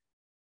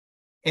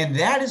 And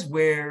that is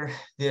where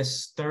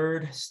this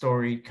third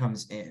story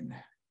comes in.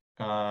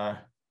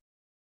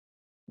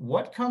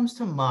 What comes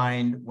to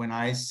mind when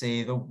I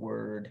say the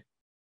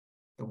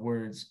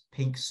words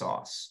pink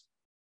sauce?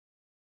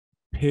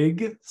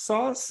 Pig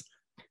sauce?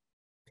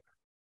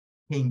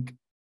 Pink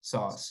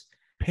sauce.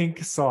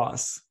 Pink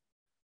sauce.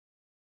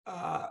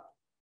 I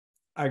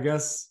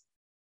guess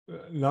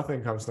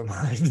nothing comes to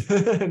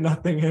mind.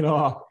 Nothing at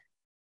all.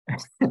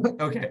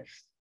 Okay.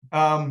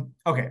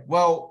 Okay.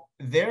 Well,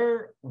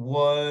 there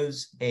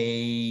was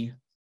a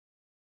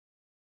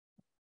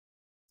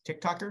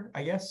TikToker,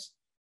 I guess,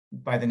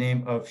 by the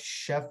name of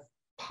Chef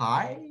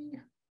Pii,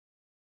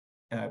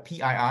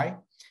 Pii,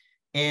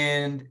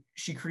 and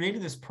she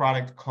created this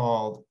product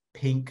called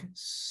Pink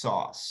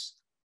Sauce.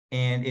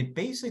 And it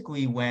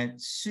basically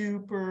went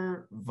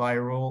super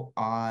viral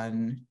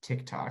on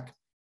TikTok.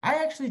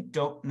 I actually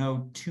don't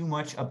know too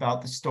much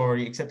about the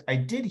story, except I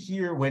did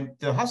hear when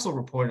The Hustle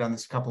reported on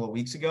this a couple of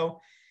weeks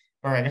ago,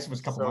 or I guess it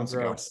was a couple months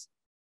ago.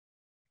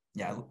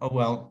 Yeah. Oh,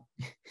 well,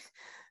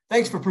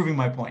 thanks for proving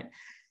my point.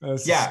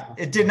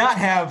 It did not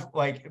have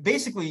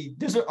basically,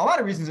 there's a lot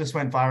of reasons this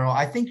went viral.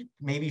 I think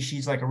maybe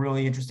she's like a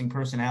really interesting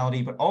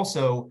personality, but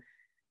also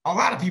a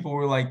lot of people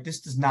were like,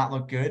 this does not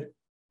look good.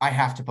 I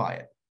have to buy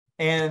it.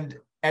 And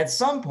at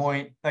some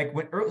point,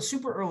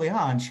 super early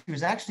on, she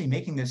was actually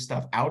making this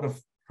stuff out of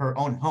her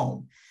own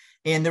home.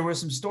 And there were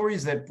some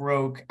stories that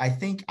broke. I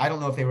don't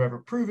know if they were ever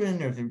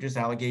proven or if they were just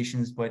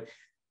allegations, but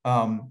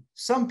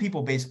some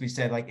people basically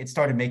said it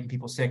started making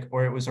people sick,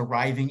 or it was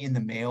arriving in the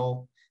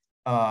mail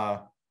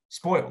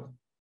spoiled.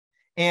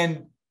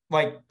 And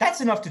that's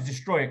enough to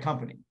destroy a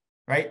company,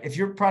 right? If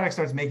your product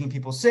starts making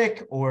people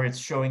sick, or it's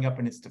showing up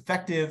and it's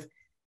defective,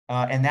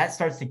 and that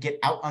starts to get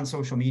out on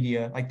social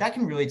media, that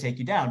can really take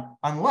you down,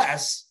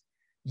 unless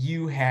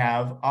you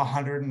have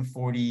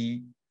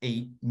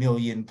 148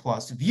 million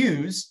plus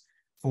views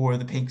for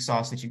the pink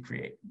sauce that you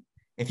create.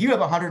 If you have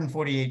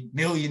 148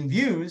 million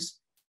views,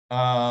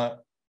 the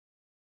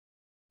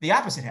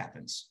opposite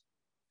happens.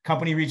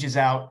 Company reaches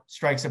out,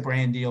 strikes a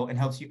brand deal, and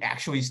helps you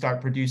actually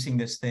start producing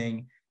this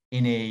thing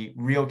in a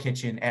real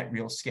kitchen at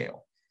real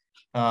scale.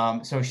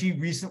 So she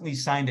recently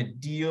signed a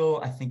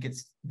deal. I think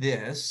it's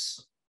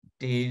this.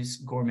 Dave's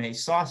Gourmet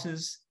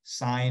Sauces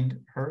signed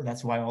her.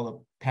 That's why all the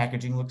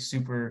packaging looks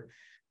super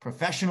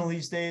professional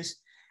these days.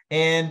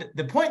 And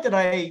the point that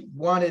I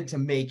wanted to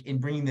make in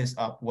bringing this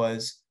up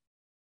was,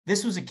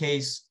 this was a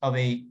case of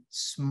a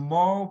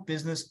small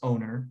business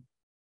owner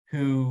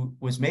who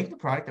was making a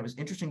product that was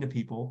interesting to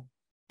people,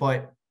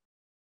 but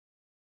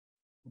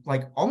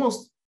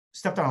almost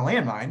stepped on a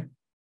landmine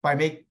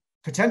by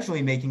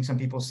potentially making some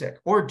people sick,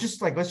 or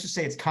just let's just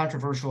say it's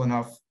controversial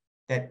enough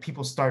that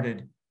people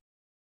started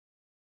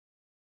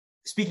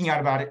speaking out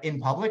about it in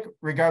public,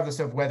 regardless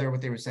of whether what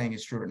they were saying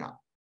is true or not.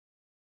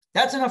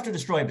 That's enough to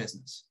destroy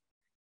business.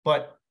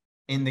 But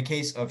in the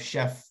case of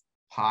Chef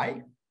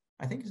Pie,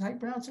 I think is how you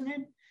pronounce her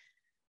name.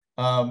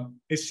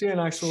 Is she an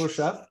actual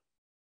chef?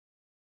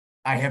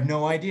 I have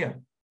no idea.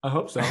 I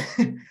hope so.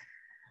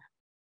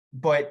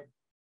 But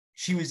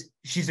she's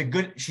a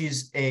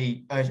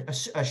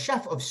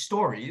chef of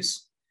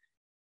stories.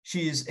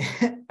 She's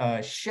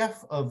a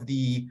chef of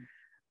the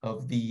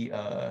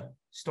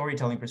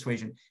storytelling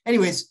persuasion.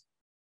 Anyways,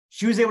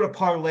 she was able to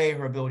parlay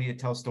her ability to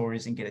tell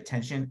stories and get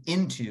attention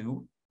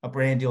into a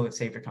brand deal that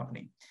saved her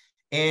company.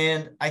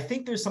 And I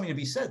think there's something to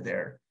be said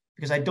there,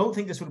 because I don't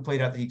think this would have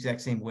played out the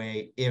exact same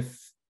way if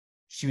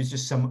she was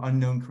just some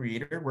unknown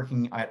creator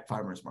working at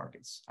farmers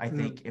markets. I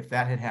think if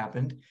that had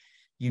happened,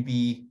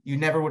 you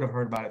never would have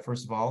heard about it,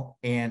 first of all,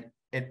 and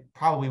it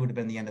probably would have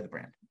been the end of the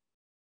brand.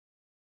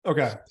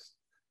 Okay.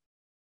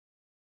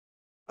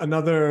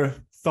 Another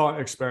thought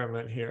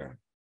experiment here.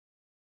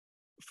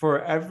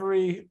 For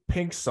every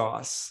pink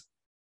sauce,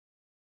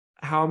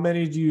 how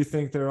many do you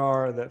think there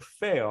are that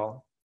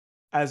fail,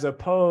 as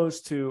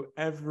opposed to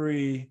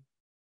every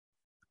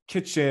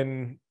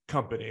kitchen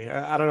company?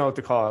 I don't know what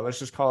to call it. Let's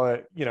just call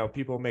it,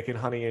 people making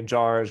honey in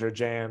jars or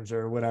jams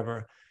or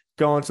whatever,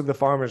 going to the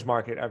farmer's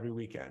market every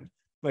weekend.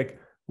 Like,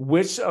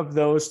 which of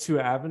those two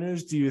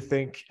avenues do you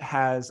think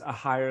has a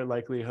higher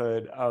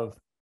likelihood of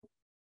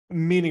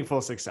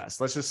meaningful success?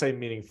 Let's just say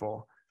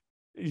meaningful.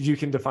 You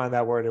can define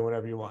that word in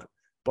whatever you want.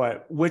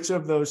 But which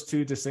of those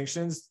two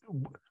distinctions,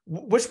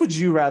 which would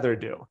you rather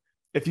do?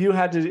 If you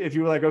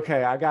were like,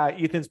 okay, I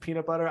got Ethan's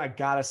peanut butter, I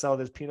got to sell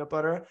this peanut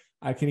butter.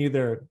 I can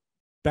either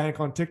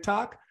bank on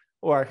TikTok,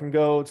 or I can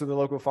go to the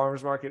local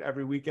farmer's market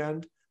every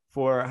weekend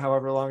for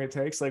however long it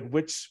takes. Like,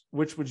 which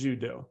would you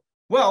do?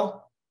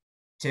 Well,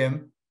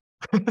 Tim,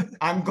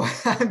 I'm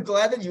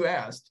glad that you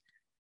asked,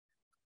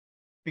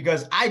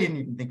 because I didn't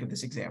even think of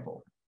this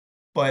example.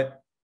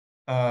 But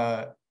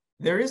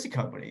there is a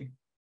company,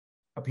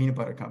 a peanut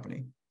butter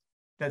company,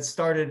 that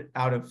started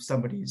out of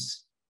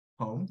somebody's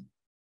home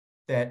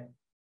that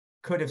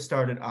could have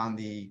started on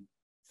the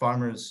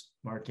farmers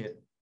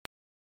market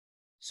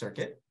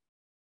circuit,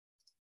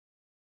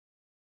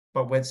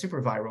 but went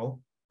super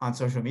viral on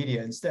social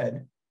media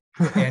instead,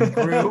 and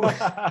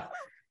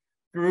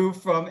grew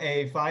from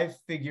a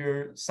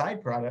 5-figure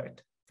side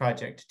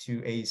project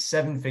to a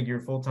 7-figure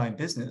full-time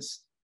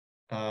business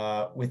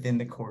within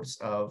the course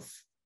of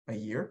a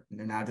year. And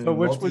they're now doing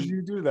which would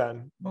you do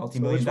then?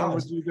 Multi-million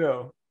dollars. Which one would you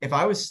do? If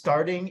I was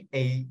starting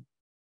a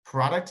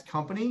product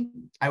company,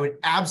 I would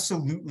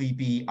absolutely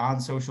be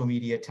on social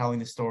media telling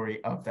the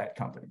story of that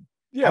company.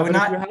 Yeah, if you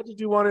had to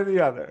do one or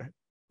the other.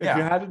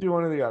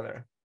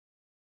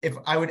 If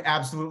I would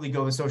absolutely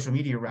go the social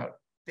media route.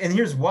 And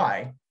here's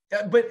why.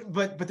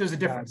 But there's a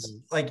difference.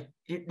 Like,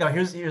 no,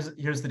 here's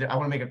the, I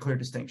want to make a clear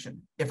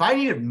distinction. If I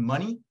needed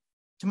money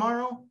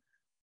tomorrow,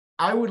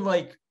 I would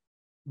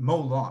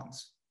mow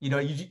lawns. You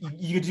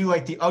could do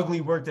the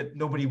ugly work that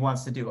nobody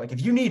wants to do. Like,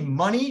 if you need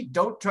money,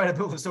 don't try to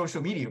build a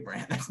social media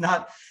brand. That's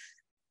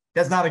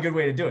not a good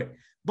way to do it.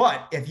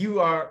 But if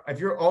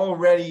you're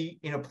already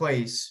in a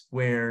place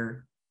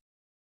where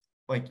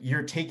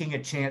you're taking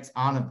a chance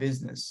on a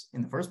business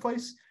in the first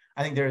place,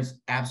 I think there's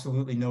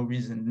absolutely no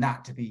reason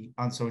not to be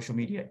on social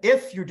media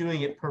if you're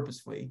doing it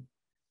purposefully,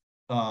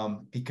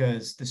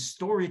 because the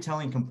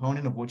storytelling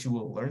component of what you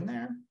will learn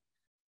there,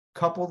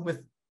 coupled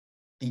with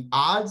the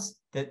odds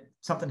that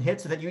something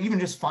hits, so that you even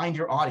just find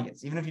your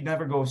audience, even if you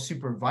never go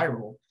super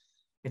viral,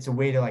 it's a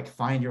way to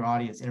find your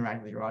audience,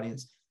 interact with your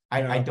audience.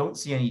 I don't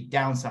see any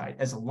downside,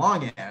 as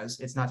long as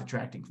it's not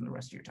detracting from the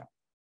rest of your time,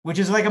 which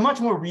is a much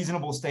more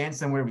reasonable stance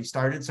than where we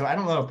started. So I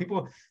don't know if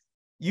people,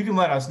 you can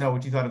let us know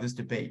what you thought of this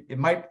debate. It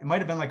might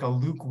have been a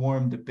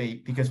lukewarm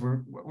debate, because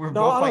we're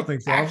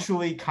both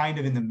actually kind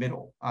of in the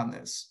middle on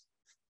this.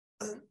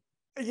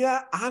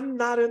 Yeah, I'm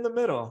not in the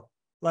middle.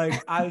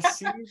 I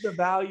see the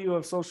value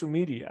of social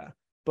media,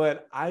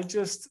 but I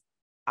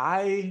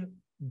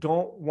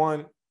don't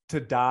want to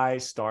die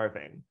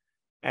starving.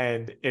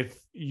 And if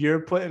you're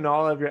putting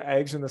all of your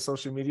eggs in the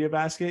social media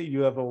basket,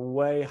 you have a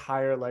way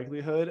higher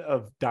likelihood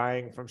of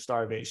dying from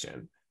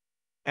starvation.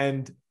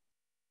 And,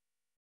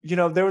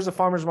 there was a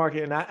farmer's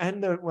market,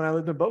 when I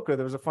lived in Boca,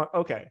 there was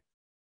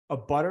a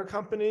butter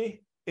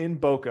company in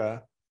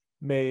Boca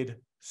made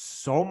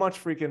so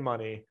much freaking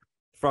money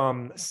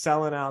from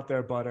selling out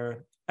their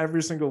butter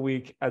every single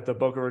week at the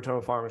Boca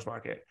Raton Farmers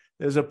Market.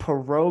 There's a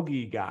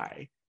pierogi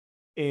guy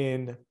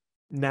in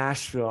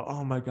Nashville.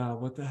 Oh my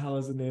God, what the hell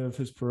is the name of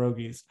his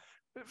pierogies?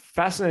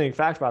 Fascinating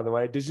fact, by the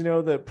way. Did you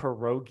know that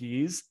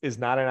pierogies is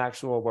not an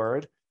actual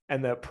word,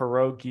 and that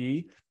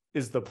pierogi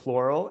is the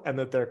plural, and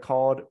that they're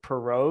called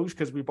pierogs?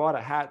 Because we bought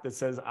a hat that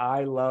says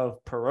 "I love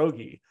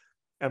pierogi,"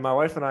 and my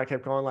wife and I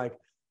kept going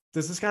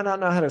does this guy not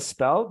know how to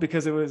spell?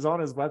 Because it was on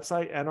his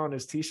website and on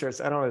his t-shirts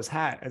and on his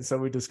hat. And so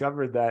we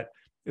discovered that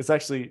it's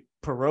actually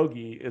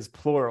pierogi is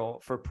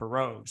plural for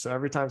pierogi. So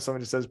every time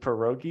somebody says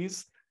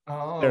pierogies,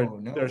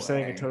 they're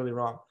saying it totally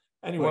wrong.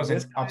 Anyway, it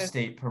wasn't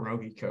upstate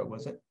pierogi co,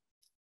 was it?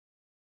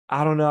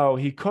 I don't know.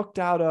 He cooked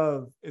out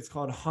of, it's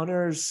called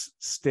Hunter's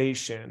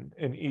Station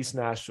in East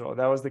Nashville.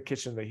 That was the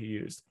kitchen that he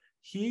used.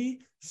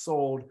 He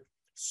sold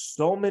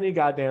so many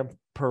goddamn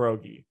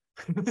pierogies.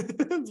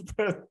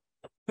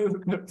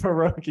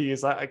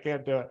 I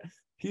can't do it.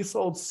 He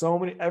sold so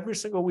many every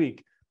single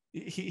week.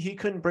 He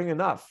couldn't bring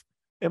enough.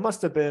 It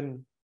must have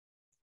been,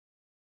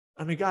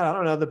 I mean, God, I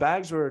don't know. The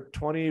bags were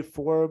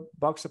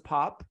 $24 a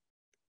pop.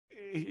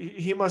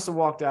 He must have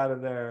walked out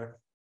of there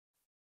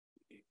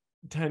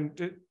 10.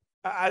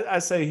 I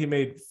say he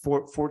made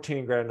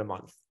 14 grand a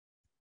month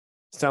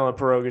selling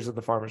pierogies at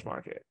the farmer's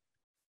market.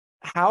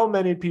 How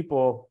many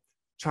people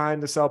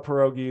trying to sell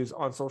pierogies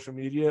on social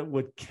media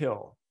would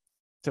kill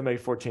to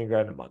make 14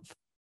 grand a month?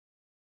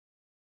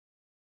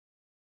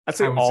 I'd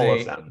say all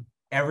of them.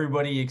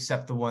 Everybody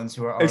except the ones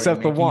who are already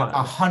making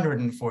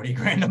 140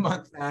 grand a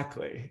month.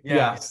 Exactly. Yeah.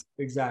 Yes,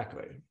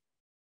 exactly.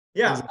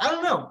 Yeah, exactly. I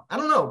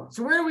don't know.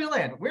 So where do we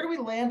land? Where do we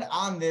land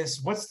on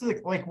this? What's the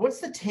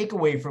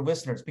takeaway for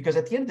listeners? Because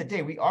at the end of the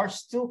day, we are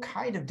still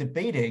kind of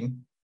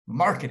debating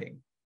marketing,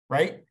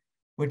 right?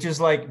 Which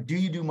is like, do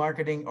you do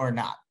marketing or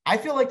not? I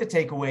feel like the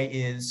takeaway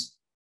is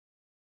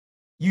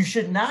you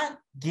should not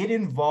get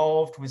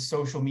involved with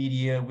social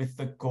media with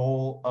the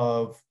goal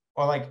of,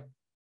 or like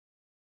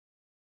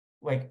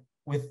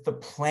with the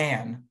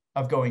plan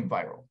of going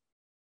viral.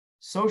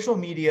 Social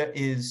media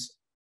is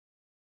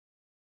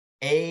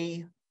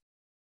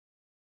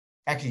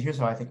actually, here's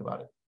how I think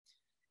about it.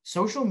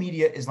 Social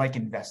media is like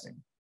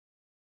investing.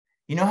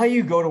 You know how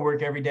you go to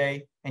work every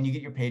day and you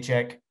get your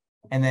paycheck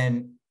and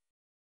then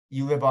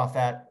you live off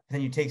that,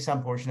 then you take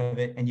some portion of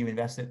it and you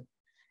invest it.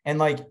 And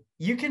like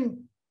you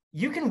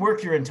can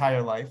work your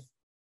entire life.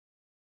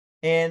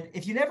 And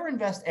if you never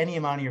invest any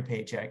amount of your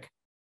paycheck,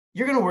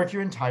 you're going to work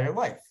your entire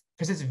life,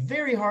 because it's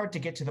very hard to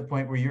get to the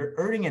point where you're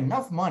earning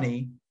enough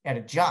money at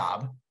a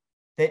job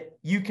that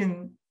you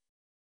can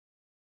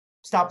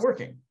stop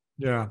working.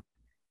 Yeah.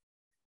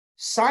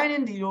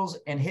 Signing deals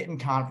and hitting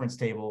conference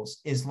tables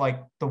is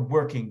like the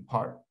working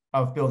part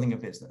of building a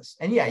business.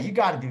 And yeah, you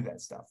got to do that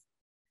stuff.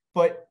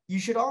 But you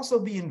should also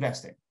be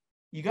investing.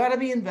 You got to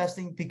be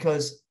investing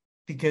because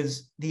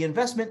the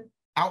investment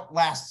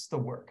outlasts the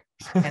work.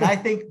 And I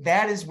think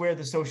that is where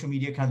the social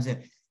media comes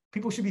in.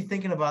 People should be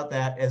thinking about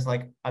that as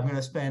like, I'm going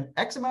to spend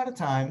X amount of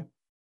time.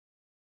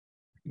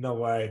 No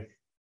way.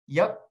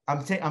 Yep.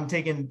 I'm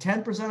taking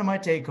 10% of my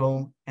take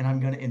home and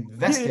I'm going to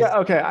invest it.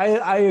 Okay.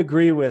 I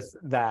agree with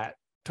that.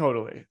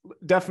 Totally.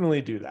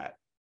 Definitely do that.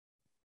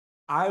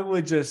 I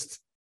would just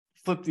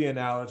flip the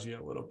analogy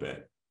a little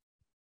bit.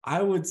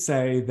 I would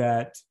say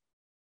that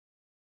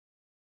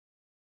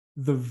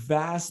the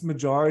vast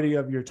majority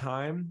of your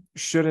time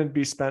shouldn't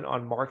be spent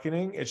on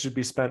marketing. It should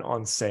be spent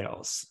on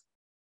sales,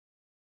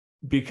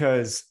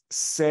 because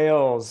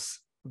sales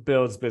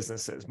builds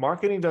businesses.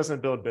 Marketing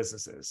doesn't build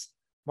businesses.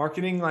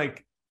 Marketing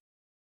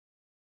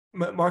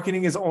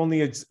is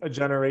only a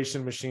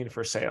generation machine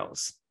for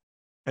sales.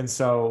 And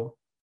so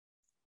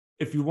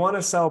if you want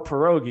to sell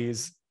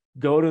pierogies,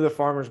 go to the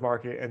farmer's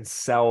market and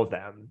sell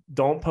them.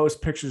 Don't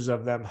post pictures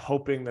of them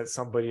hoping that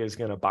somebody is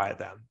going to buy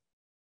them.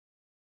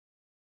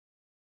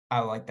 I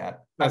like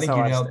that. That's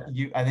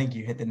I think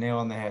you hit the nail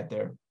on the head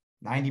there.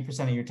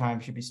 90% of your time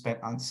should be spent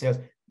on sales.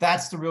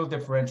 That's the real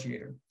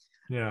differentiator.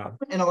 Yeah.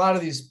 And a lot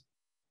of these.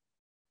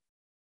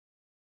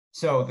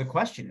 So the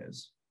question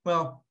is,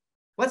 well,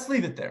 let's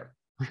leave it there.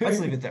 Let's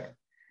leave it there.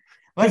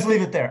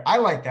 I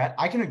like that.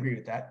 I can agree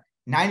with that.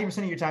 90%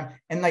 of your time.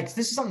 And like,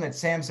 this is something that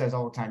Sam says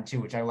all the time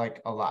too, which I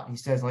like a lot. He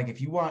says, like, if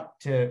you want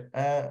to,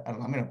 I don't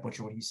know, I'm going to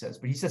butcher what he says,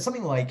 but he says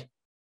something like,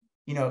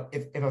 you know,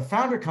 if a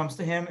founder comes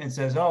to him and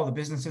says, oh, the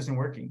business isn't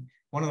working,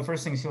 one of the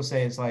first things he'll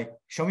say is like,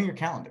 show me your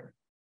calendar.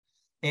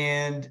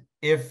 And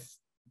if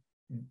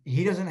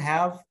he doesn't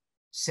have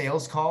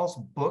sales calls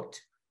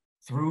booked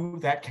through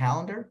that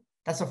calendar,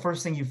 that's the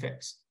first thing you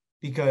fix,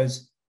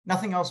 because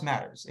nothing else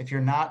matters if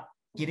you're not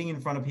getting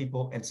in front of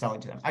people and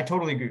selling to them. I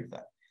totally agree with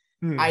that.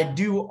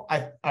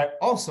 I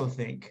also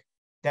think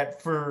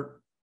that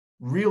for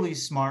really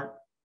smart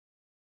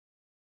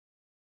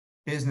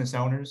business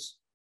owners,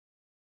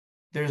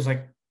 there's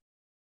like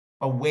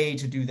a way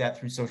to do that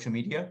through social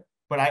media,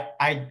 but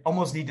I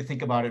almost need to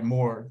think about it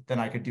more than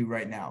I could do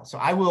right now. So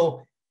I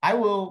will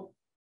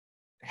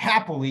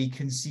happily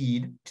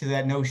concede to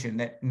that notion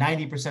that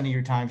 90% of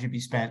your time should be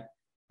spent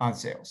on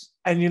sales.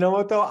 And you know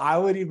what, though? I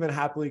would even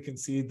happily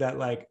concede that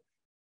like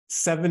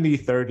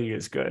 70-30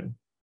 is good.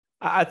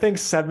 I think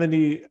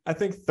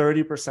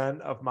 30%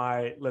 of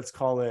my, let's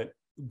call it,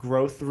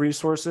 growth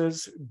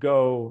resources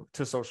go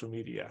to social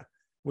media,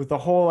 with the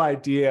whole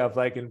idea of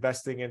like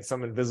investing in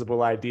some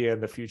invisible idea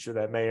in the future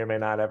that may or may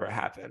not ever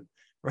happen.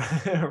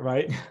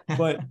 Right.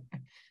 But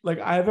like,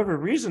 I have every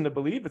reason to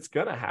believe it's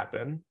going to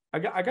happen.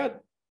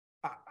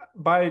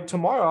 By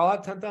tomorrow, I'll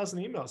have 10,000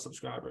 email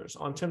subscribers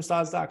on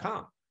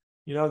timstodds.com.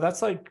 You know,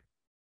 that's like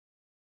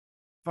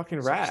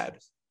fucking rad.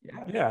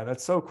 Yeah.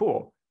 That's so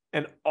cool.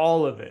 And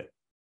all of it,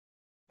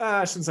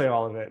 I shouldn't say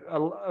all of it.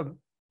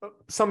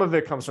 Some of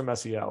it comes from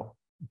SEO,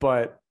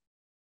 but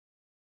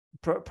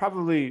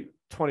probably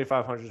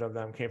 2,500 of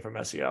them came from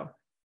SEO.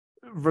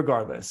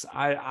 Regardless,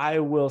 I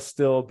will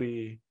still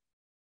be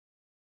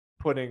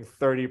putting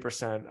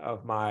 30%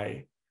 of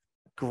my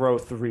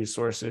growth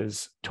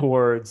resources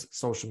towards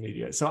social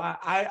media. So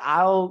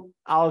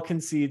I'll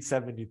concede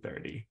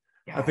 70-30.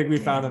 I think we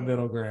found a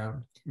middle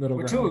ground.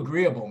 We're too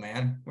agreeable,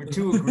 man. We're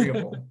too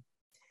agreeable.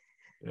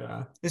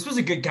 Yeah. This was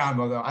a good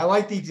combo though. I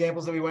like the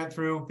examples that we went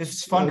through. This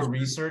was fun to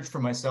research for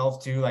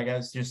myself too. Like it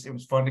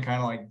was fun to kind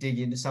of like dig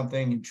into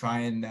something and try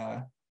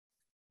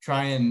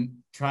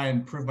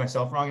and prove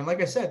myself wrong. And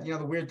like I said,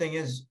 the weird thing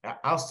is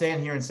I'll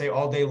stand here and say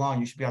all day long,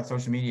 you should be on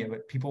social media,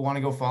 but people want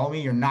to go follow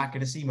me. You're not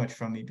going to see much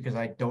from me because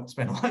I don't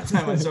spend a lot of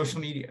time on social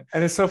media.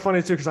 And it's so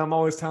funny too, because I'm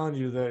always telling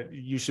you that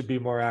you should be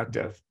more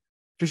active.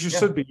 Because you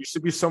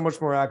should be so much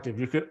more active.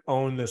 You could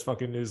own this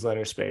fucking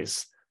newsletter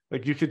space.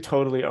 Like you could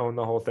totally own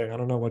the whole thing. I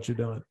don't know what you're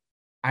doing.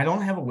 I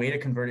don't have a way to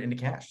convert it into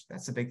cash.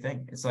 That's the big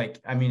thing. It's like,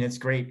 I mean, it's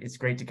great. It's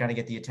great to kind of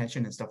get the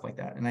attention and stuff like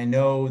that. And I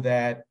know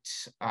that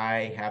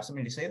I have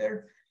something to say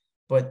there,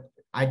 but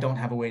I don't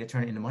have a way to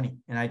turn it into money.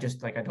 And I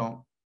just I don't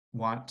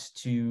want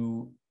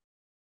to,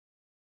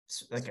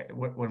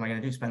 what am I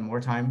going to do? Spend more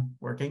time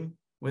working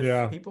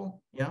with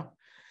people,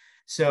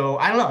 So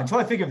I don't know, until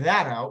I figure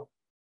that out.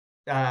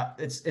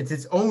 It's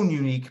its own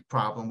unique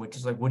problem, which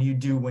is like, what do you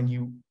do when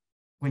you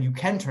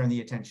can turn the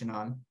attention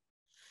on,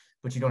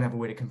 but you don't have a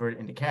way to convert it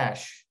into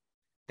cash?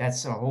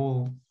 That's a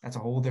whole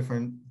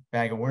different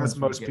bag of worms. That's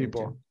most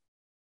people.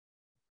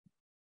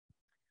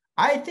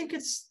 I think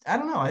it's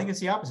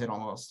the opposite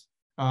almost.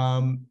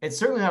 It's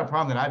certainly not a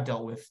problem that I've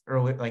dealt with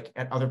early, like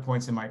at other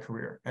points in my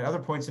career. At other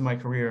points in my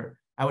career,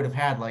 I would have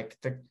had like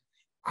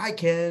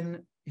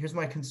here's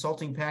my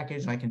consulting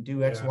package and I can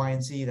do X, Y,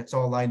 and Z. That's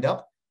all lined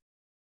up.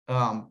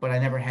 But I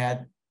never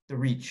had the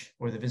reach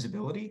or the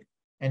visibility.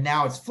 And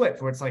now it's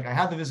flipped where it's like, I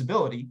have the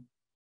visibility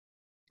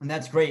and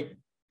that's great,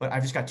 but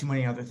I've just got too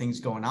many other things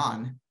going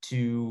on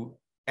to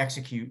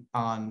execute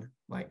on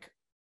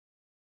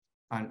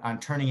on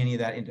turning any of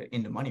that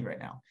into money right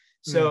now.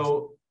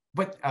 So,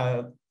 but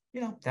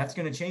that's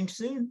going to change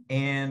soon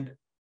and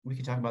we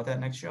can talk about that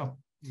next show.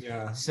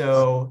 Yeah.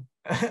 So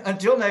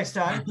until next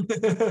time,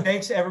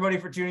 thanks everybody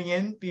for tuning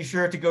in. Be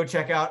sure to go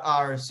check out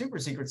our super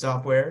secret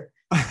software.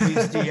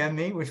 Please DM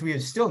me, which we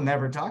have still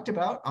never talked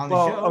about on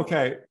the show.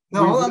 Okay.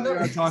 No, hold on.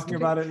 We're talking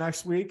about it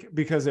next week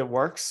because it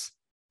works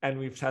and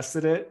we've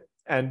tested it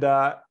and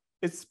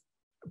it's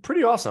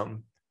pretty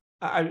awesome.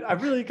 I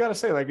really got to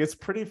say, it's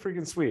pretty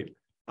freaking sweet.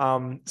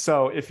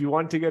 So if you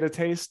want to get a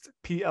taste,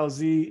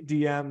 plzdm.me,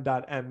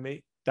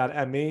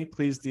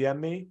 please DM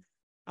me.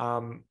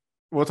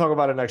 We'll talk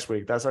about it next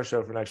week. That's our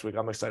show for next week.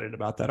 I'm excited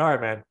about that. All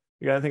right, man.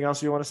 You got anything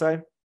else you want to say?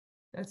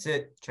 That's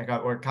it. Check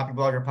out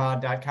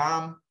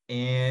copybloggerpod.com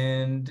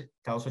and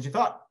tell us what you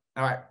thought.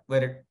 All right,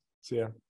 later. See ya.